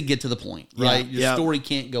 It has to get to the point, right? Your story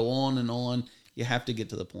can't go on and on. You have to get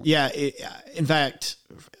to the point. Yeah. In fact,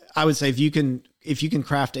 I would say if you can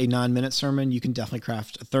craft a 9 minute sermon, you can definitely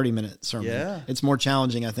craft a 30-minute sermon. Yeah. It's more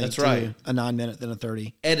challenging, I think, That's right. A 9 minute than a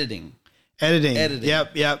 30. Editing.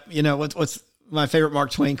 Yep. What's my favorite Mark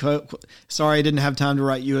Twain quote? Sorry, I didn't have time to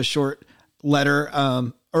write you a short letter.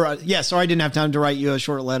 Sorry, I didn't have time to write you a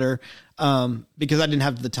short letter. Because I didn't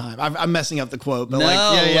have the time. I'm messing up the quote, but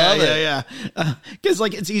because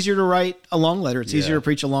it's easier to write a long letter. It's easier to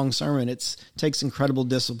preach a long sermon. It takes incredible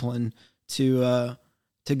discipline to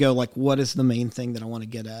go like, what is the main thing that I want to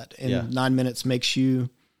get at? And 9 minutes makes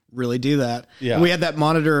you really do that. Yeah. And we had that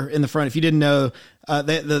monitor in the front. If you didn't know,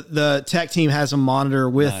 the tech team has a monitor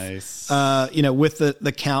with, with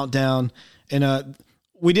the countdown, and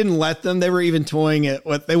we didn't let them. They were even toying it.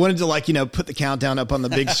 They wanted to put the countdown up on the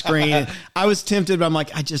big screen. I was tempted, but I'm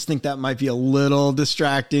like, I just think that might be a little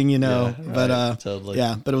distracting, but totally.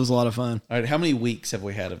 Yeah, but it was a lot of fun. All right. How many weeks have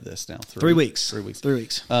we had of this now? 3 weeks. 3 weeks. 3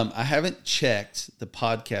 weeks. I haven't checked the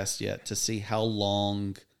podcast yet to see how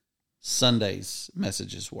long Sunday's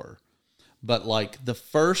messages were, but like the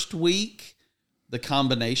first week, the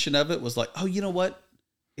combination of it was like, oh, you know what?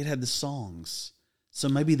 It had the songs. So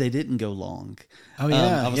maybe they didn't go long. Oh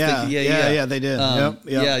yeah, I was thinking, they did.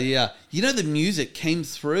 Yeah. The music came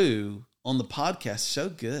through on the podcast so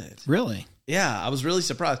good. Really? Yeah, I was really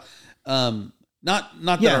surprised. Not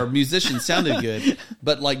that our musicians sounded good,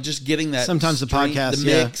 but like just getting that. Sometimes the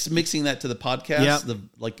podcast, mixing that to the podcast,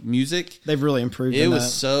 the music. They've really improved. It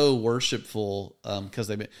was so worshipful because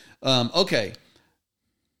they've been. Okay,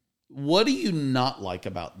 what do you not like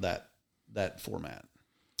about that format?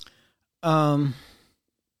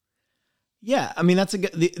 Yeah, I mean, that's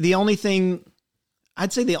the only thing,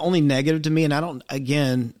 I'd say the only negative to me, and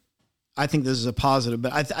I think this is a positive,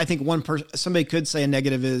 but I think somebody could say a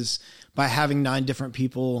negative is by having 9 different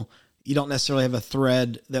people, you don't necessarily have a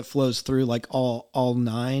thread that flows through like all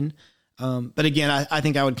 9. But again, I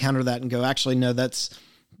think I would counter that and go, actually, no,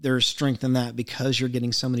 there's strength in that because you're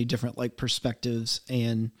getting so many different like perspectives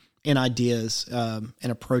and ideas, and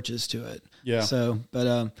approaches to it. Yeah. So,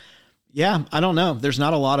 but, yeah, I don't know. There's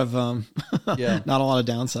not a lot of not a lot of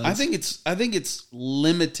downsides. I think it's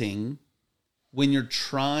limiting when you're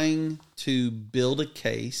trying to build a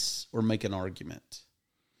case or make an argument.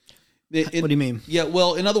 What do you mean? Yeah,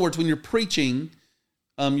 well, in other words, when you're preaching,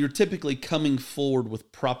 you're typically coming forward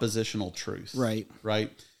with propositional truth. Right.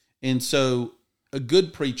 Right. And so a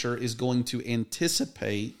good preacher is going to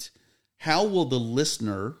anticipate how will the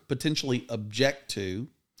listener potentially object to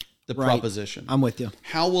the proposition. I'm with you.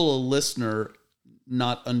 How will a listener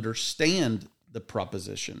not understand the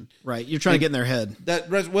proposition? Right. You're trying to get in their head.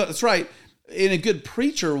 That's right. And a good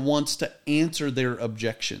preacher wants to answer their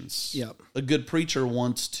objections. Yep. A good preacher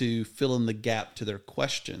wants to fill in the gap to their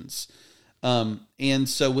questions. And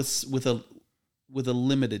so with a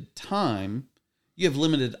limited time, you have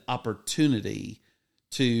limited opportunity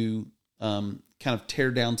to kind of tear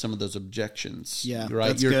down some of those objections. Yeah, right.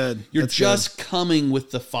 That's good. You're just coming with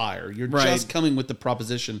the fire. You're just coming with the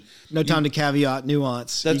proposition. No time to caveat,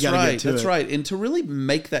 nuance. That's right. That's right. And to really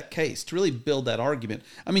make that case, to really build that argument.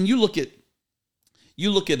 I mean, you look at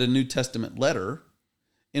a New Testament letter,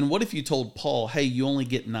 and what if you told Paul, "Hey, you only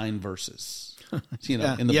get 9 verses." In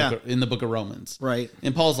the book of Romans. Right.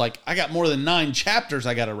 And Paul's like, "I got more than 9 chapters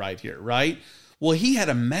I got to write here." Right. Well, he had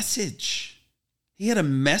a message. He had a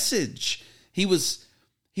message. He was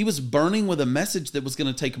burning with a message that was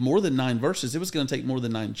going to take more than 9 verses. It was going to take more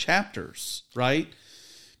than 9 chapters, right?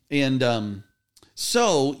 And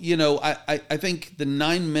so, I think the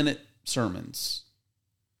 9-minute sermons,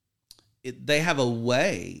 they have a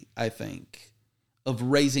way, I think, of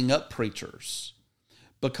raising up preachers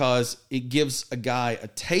because it gives a guy a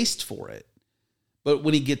taste for it. But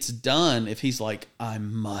when he gets done, if he's like, I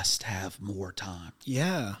must have more time.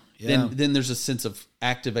 Yeah. Then there's a sense of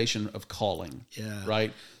activation of calling. Yeah.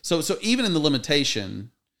 Right. So even in the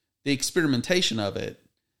limitation, the experimentation of it,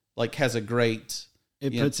 like, has a great,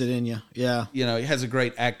 it puts it in you. Yeah. It has a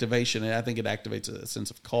great activation, and I think it activates a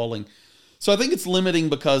sense of calling. So I think it's limiting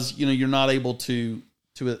because, you're not able to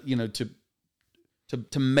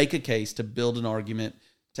make a case, to build an argument,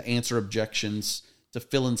 to answer objections, to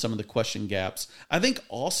fill in some of the question gaps. I think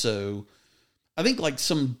like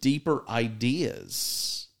some deeper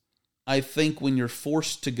ideas, I think when you're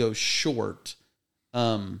forced to go short,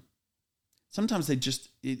 sometimes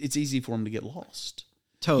it's easy for them to get lost.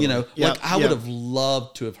 Totally. I would have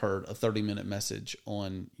loved to have heard a 30-minute message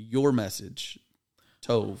on your message,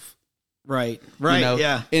 Tove. Right.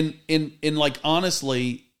 Yeah. And like,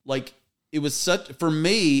 honestly, like, it was for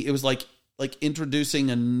me, it was like introducing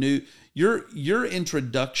a new, your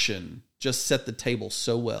introduction just set the table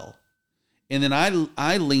so well. And then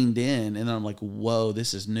I leaned in, and I'm like, whoa,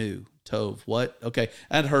 this is new. Tove, what? Okay.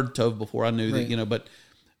 I'd heard Tove before. I knew that,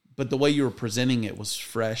 but the way you were presenting it was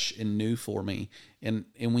fresh and new for me. And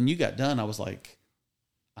when you got done, I was like,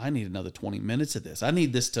 I need another 20 minutes of this. I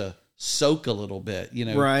need this to soak a little bit,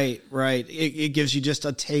 Right. It gives you just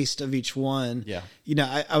a taste of each one. Yeah.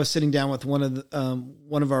 I was sitting down with one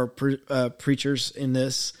of our preachers in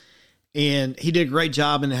this, and he did a great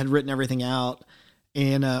job and had written everything out.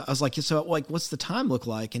 And I was like, so, like, what's the time look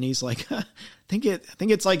like? And he's like, I think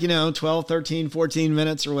it's like, 12, 13, 14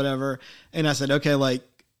 minutes or whatever. And I said, okay, like,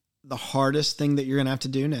 the hardest thing that you're going to have to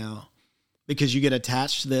do now, because you get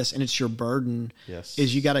attached to this and it's your burden,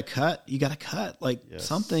 is you got to cut like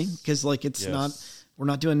something. Cause like, it's not, we're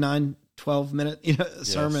not doing 9, 12 minute,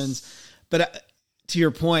 sermons, but to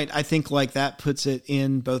your point, I think like that puts it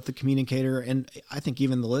in both the communicator and I think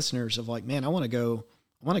even the listeners of like, man, I want to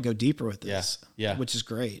go deeper with this. Yeah. Which is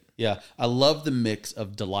great. Yeah. I love the mix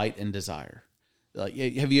of delight and desire. Like,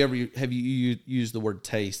 have you used the word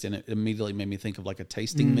taste, and it immediately made me think of like a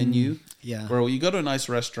tasting menu. Yeah. Where you go to a nice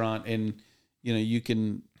restaurant and, you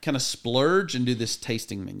can kind of splurge and do this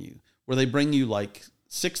tasting menu where they bring you like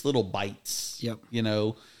 6 little bites. Yep.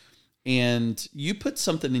 And you put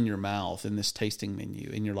something in your mouth in this tasting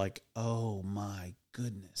menu and you're like, oh my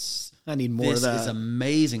goodness, I need more of that. This is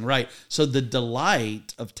amazing. Right. So the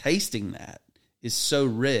delight of tasting that is so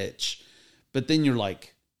rich, but then you're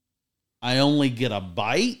like, I only get a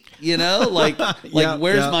bite, like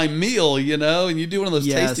where's my meal, and you do one of those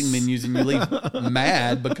tasting menus and you leave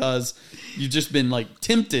mad because you've just been like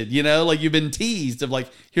tempted, like you've been teased of like,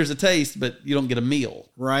 here's a taste, but you don't get a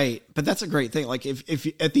meal. Right. But that's a great thing. Like if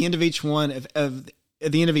at the end of each one, at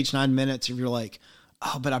the end of each 9 minutes, if you're like,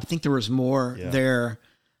 oh, but I think there was more there,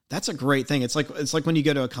 that's a great thing. It's like when you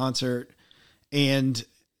go to a concert, and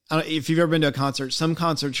if you've ever been to a concert, some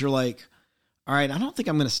concerts you're like, all right, I don't think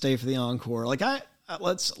I'm going to stay for the encore. Like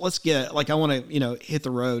let's get, like, I want to, hit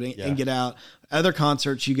the road and get out. Other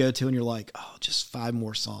concerts you go to and you're like, oh, just 5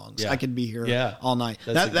 more songs. I could be here all night.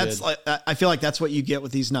 That's like, I feel like that's what you get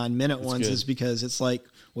with these 9-minute ones, is because it's like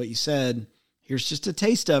what you said, here's just a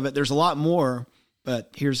taste of it. There's a lot more,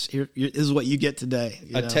 but here is what you get today.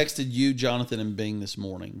 I texted you, Jonathan, and Bing this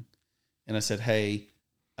morning, and I said, hey,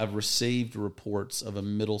 I've received reports of a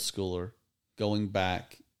middle schooler going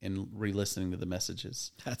back and re-listening to the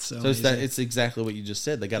messages. That's so it's exactly what you just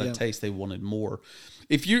said. They got a taste. They wanted more.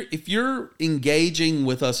 If you're engaging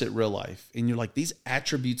with us at Real Life and you're like, these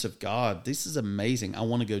attributes of God, this is amazing, I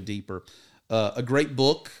want to go deeper. A great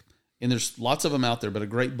book, and there's lots of them out there, but a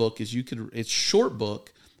great book is it's a short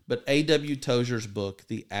book, but A.W. Tozer's book,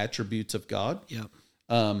 The Attributes of God.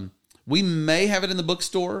 Yep. We may have it in the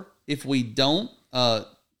bookstore. If we don't,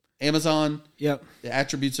 Amazon. Yep. The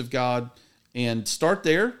Attributes of God. And start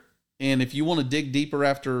there. And if you want to dig deeper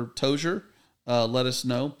after Tozer, let us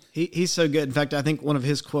know. He's so good. In fact, I think one of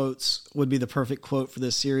his quotes would be the perfect quote for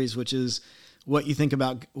this series, which is, what you think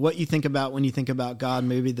about when you think about God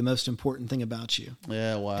may be the most important thing about you.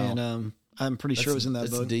 Yeah, wow. And I'm pretty sure it was in that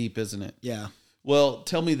book. That's deep, isn't it? Yeah. Well,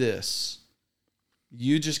 tell me this.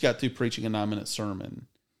 You just got through preaching a 9-minute sermon.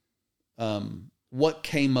 What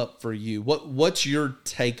came up for you? What's your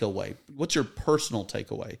takeaway? What's your personal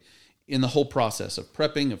takeaway in the whole process of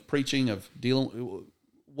prepping, of preaching, of dealing?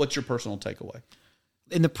 What's your personal takeaway?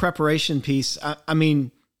 in the preparation piece, I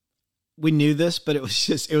mean, we knew this, but it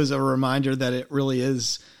was a reminder that it really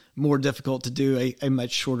is more difficult to do a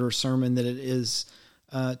much shorter sermon than it is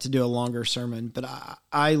to do a longer sermon. But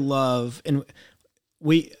I love, and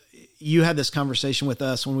you had this conversation with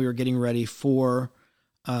us when we were getting ready for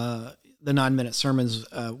the 9-minute sermons,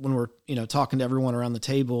 when we're, talking to everyone around the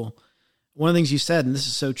table. One of the things you said, and this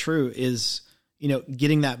is so true, is,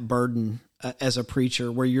 getting that burden as a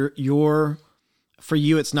preacher where you're for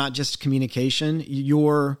you, it's not just communication.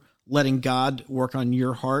 You're letting God work on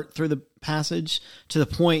your heart through the passage to the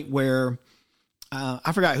point where,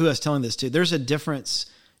 I forgot who I was telling this to. There's a difference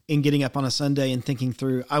in getting up on a Sunday and thinking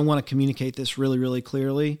through, I want to communicate this really, really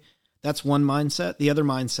clearly. That's one mindset. The other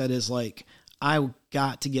mindset is like, I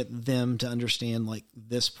got to get them to understand like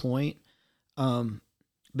this point,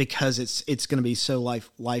 because it's going to be so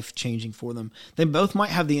life changing for them. They both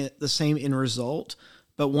might have the same end result,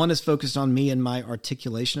 but one is focused on me and my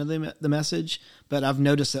articulation of the message. But I've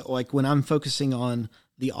noticed that like when I'm focusing on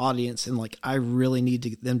the audience and like I really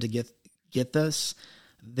need them to get this,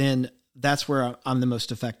 then that's where I'm the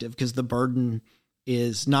most effective, because the burden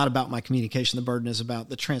is not about my communication. The burden is about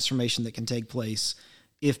the transformation that can take place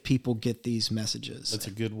if people get these messages. That's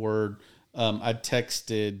a good word. I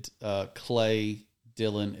texted Clay,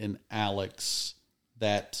 Dylan, and Alex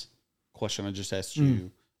that question I just asked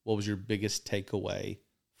you. What was your biggest takeaway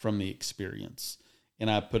from the experience? And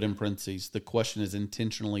I put in parentheses, the question is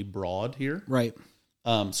intentionally broad here. Right.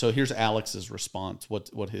 So here's Alex's response,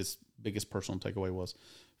 what his biggest personal takeaway was.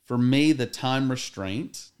 For me, the time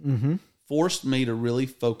restraint forced me to really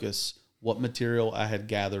focus what material I had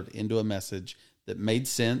gathered into a message that made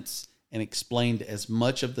sense and explained as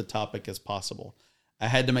much of the topic as possible. I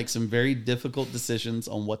had to make some very difficult decisions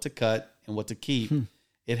on what to cut and what to keep.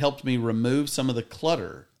 It helped me remove some of the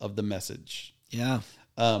clutter of the message. Yeah.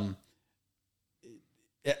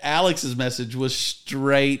 Alex's message was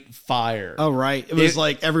straight fire. Oh, right. It was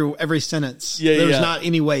like every sentence. There was not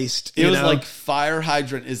any waste. It was like fire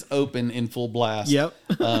hydrant is open in full blast. Yep.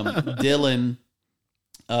 Dylan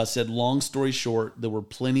said, long story short, there were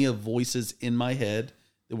plenty of voices in my head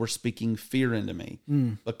that were speaking fear into me.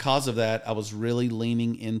 Because of that, I was really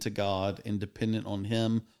leaning into God and dependent on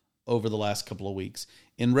Him over the last couple of weeks.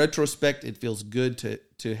 In retrospect, it feels good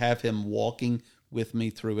to have Him walking with me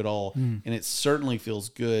through it all. And it certainly feels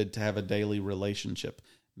good to have a daily relationship.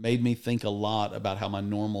 Made me think a lot about how my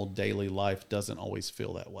normal daily life doesn't always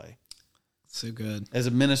feel that way. So good. As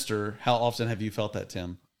a minister, how often have you felt that,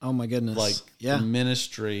 Tim? Oh my goodness. Like the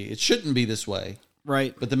ministry, it shouldn't be this way.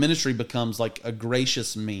 Right. But the ministry becomes like a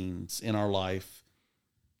gracious means in our life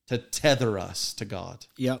to tether us to God.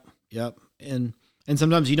 Yep. And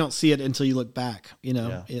sometimes you don't see it until you look back, you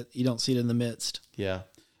don't see it in the midst. Yeah.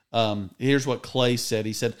 Here's what Clay said.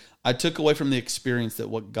 He said, I took away from the experience that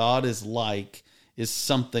what God is like is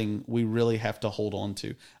something we really have to hold on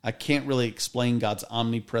to. I can't really explain God's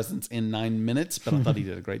omnipresence in 9 minutes, but I thought he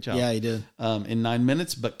did a great job. Yeah, he did. In 9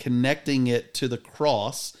 minutes, but connecting it to the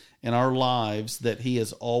cross in our lives, that he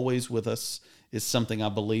is always with us, is something I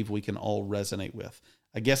believe we can all resonate with.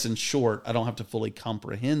 I guess in short, I don't have to fully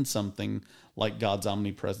comprehend something like God's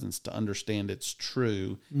omnipresence to understand it's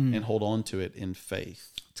true and hold on to it in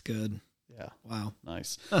faith. It's good. Yeah. Wow.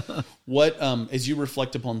 Nice. What, as you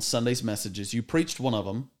reflect upon Sunday's messages, you preached one of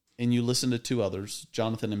them and you listened to two others,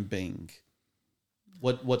 Jonathan and Bing.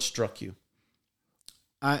 What struck you?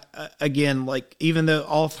 Again, like, even though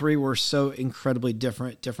all three were so incredibly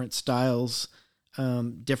different styles,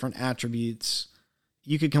 different attributes,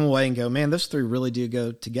 you could come away and go, man, those three really do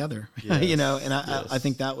go together, Yes, and I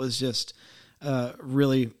think that was just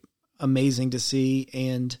really amazing to see.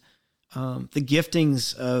 And the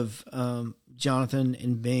giftings of Jonathan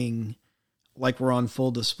and Bing, like, were on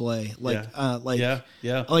full display. Like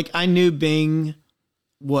I knew Bing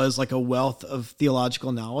was like a wealth of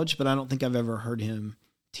theological knowledge, but I don't think I've ever heard him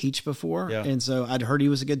teach before. Yeah. And so I'd heard he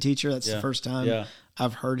was a good teacher. That's the first time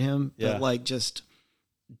I've heard him, but like just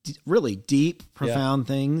really deep, profound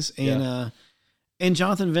things. And, and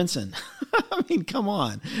Jonathan Vincent, I mean, come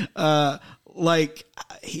on. I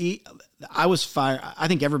was fired. I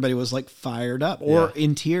think everybody was like fired up or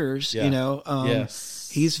in tears, yes.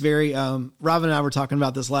 He's very, Rob and I were talking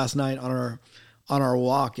about this last night on our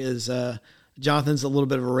walk, is, Jonathan's a little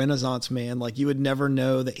bit of a Renaissance man. Like, you would never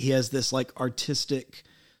know that he has this like artistic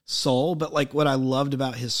soul, but like what I loved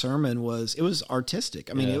about his sermon was it was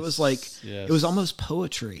artistic. I mean, it was like, it was almost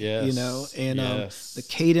poetry, and the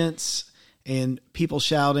cadence and people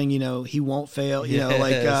shouting, he won't fail, he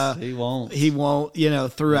won't,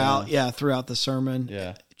 throughout the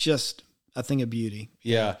sermon, just a thing of beauty.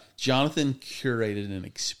 Yeah. Jonathan curated an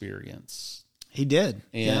experience. He did.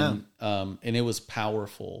 And it was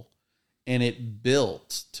powerful, and it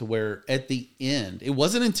built to where at the end, it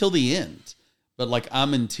wasn't until the end, but like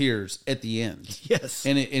I'm in tears at the end. Yes.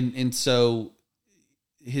 And so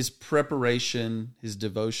his preparation, his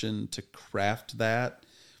devotion to craft that,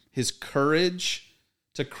 his courage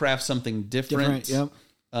to craft something different. Yep.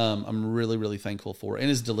 I'm really, really thankful for. And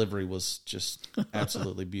his delivery was just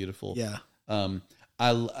absolutely beautiful. Yeah.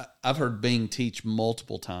 I've heard Bing teach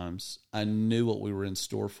multiple times. I knew what we were in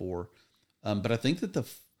store for. But I think that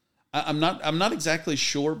I'm not exactly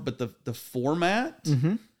sure, but the format,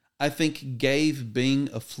 I think gave Bing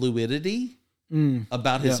a fluidity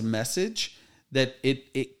about his message that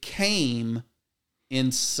it came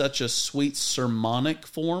in such a sweet sermonic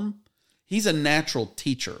form. He's a natural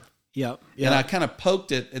teacher. Yep. And I kind of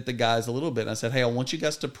poked it at the guys a little bit. And I said, hey, I want you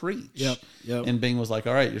guys to preach. Yep. And Bing was like,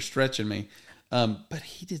 all right, you're stretching me. But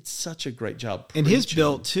he did such a great job preaching. And his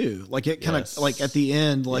built too. Like it kind of like at the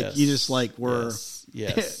end, like you just like were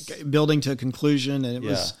building to a conclusion, and it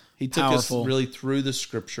was he took powerful. us really through the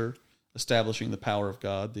scripture, establishing the power of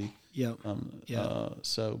God.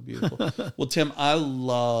 So beautiful. Well, Tim, I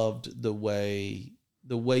loved the way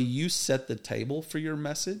you set the table for your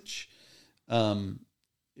message.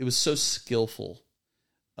 It was so skillful,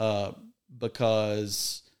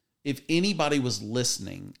 because if anybody was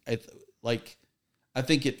listening, I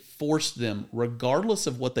think it forced them, regardless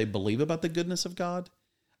of what they believe about the goodness of God,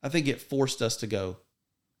 I think it forced us to go,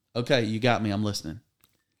 okay, you got me, I'm listening.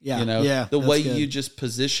 Yeah. The way you just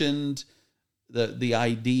positioned the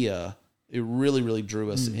idea, it really, really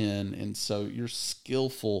drew us in. And so your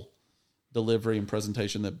skillful delivery and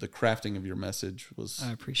presentation, the crafting of your message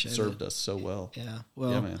I appreciate served us so well. Yeah.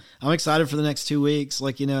 Well, man. I'm excited for the next 2 weeks.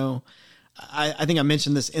 I think I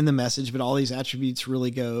mentioned this in the message, but all these attributes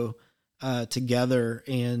really go together,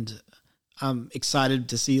 and I'm excited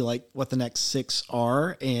to see what the next 6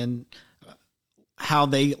 are and how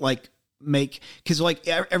they make, because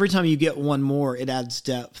every time you get one more, it adds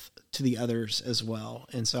depth to the others as well.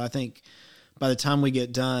 And so I think by the time we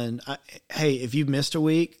get done, hey, if you've missed a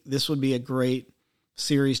week, this would be a great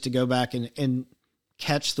series to go back and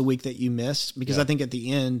catch the week that you missed, because I think at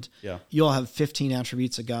the end, you'll have 15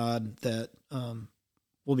 attributes of God that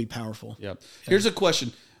will be powerful. Yeah. Here's a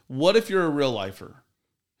question. What if you're a real lifer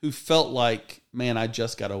who felt like, man, I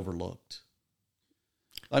just got overlooked?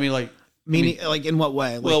 Meaning, in what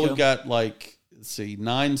way? We've got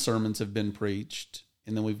 9 sermons have been preached,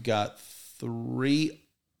 and then we've got 3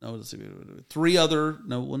 other,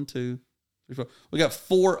 1, 2, 3, 4. We got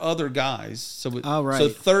 4 other guys. So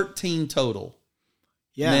 13 total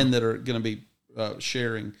men that are going to be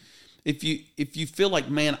sharing. If you feel like,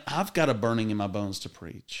 man, I've got a burning in my bones to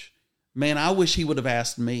preach. Man, I wish he would have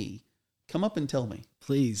asked me. Come up and tell me.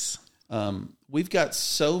 Please. We've got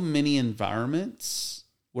so many environments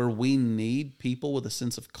where we need people with a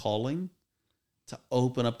sense of calling to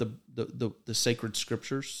open up the sacred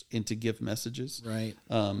scriptures and to give messages. Right.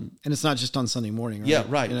 And it's not just on Sunday morning, right? Yeah,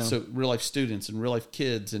 right. So real life students and real life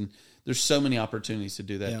kids, and there's so many opportunities to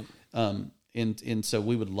do that. Yeah. And so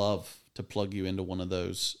we would love to plug you into one of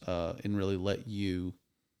those and really let you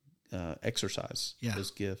exercise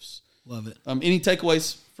those gifts. Love it. Any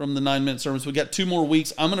takeaways from the 9-minute sermons? We got 2 more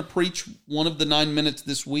weeks. I'm going to preach one of the 9 minutes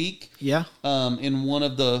this week. Yeah. And one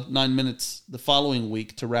of the 9 minutes the following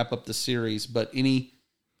week to wrap up the series. But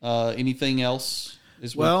anything else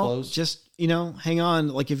as we close? Just hang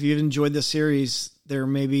on. If you've enjoyed this series, there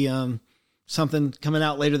may be something coming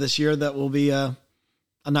out later this year that will be a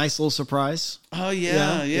nice little surprise. Oh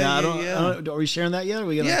yeah. I don't, are we sharing that yet? Are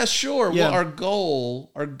we gonna? Yeah, sure. Yeah. Well,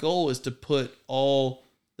 our goal is to put all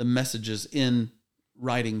the messages in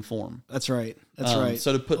writing form. That's right. Right.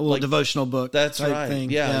 So to put a little devotional book. That's right. Thing.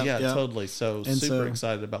 Yeah, totally. So and super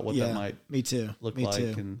excited about what that might me too. Look me like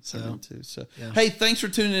too. And turn into. So yeah. Hey, thanks for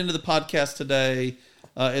tuning into the podcast today.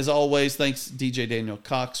 As always, thanks DJ Daniel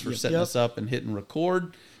Cox for setting us up and hitting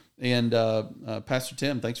record. And Pastor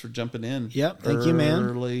Tim, thanks for jumping in. Yep. Thank you, man.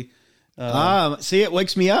 Early. See, it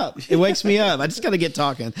wakes me up. It wakes me up. I just got to get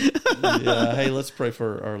talking. Yeah. Hey, let's pray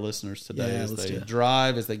for our listeners today as they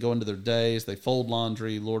drive, as they go into their day, as they fold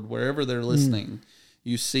laundry. Lord, wherever they're listening,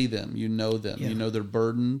 you see them, you know them, you know their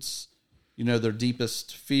burdens, you know their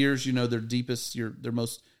deepest fears, you know their deepest, their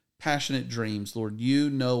most passionate dreams. Lord, you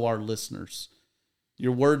know our listeners.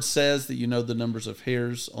 Your word says that you know the numbers of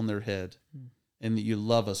hairs on their head, and that you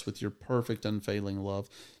love us with your perfect, unfailing love.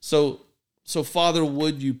 So Father,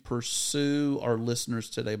 would you pursue our listeners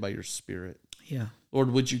today by your Spirit? Yeah.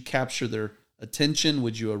 Lord, would you capture their attention?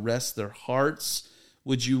 Would you arrest their hearts?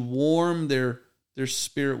 Would you warm their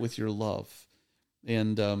spirit with your love?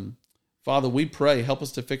 And Father, we pray, help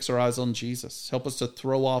us to fix our eyes on Jesus. Help us to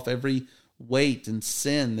throw off every weight and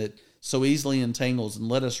sin that so easily entangles, and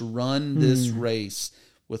let us run this race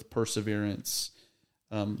with perseverance.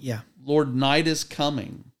 Lord, night is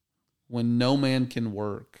coming when no man can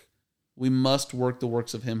work. We must work the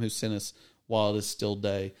works of him who sent us while it is still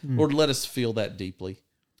day. Lord, let us feel that deeply,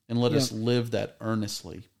 and let us live that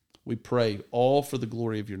earnestly. We pray all for the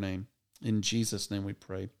glory of your name. In Jesus' name we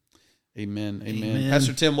pray. Amen. Amen.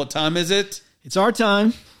 Pastor Tim, what time is it? It's our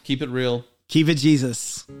time. Keep it real. Keep it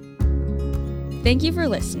Jesus. Thank you for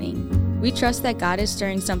listening. We trust that God is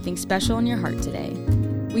stirring something special in your heart today.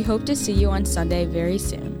 We hope to see you on Sunday very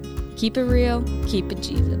soon. Keep it real. Keep it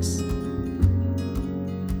Jesus.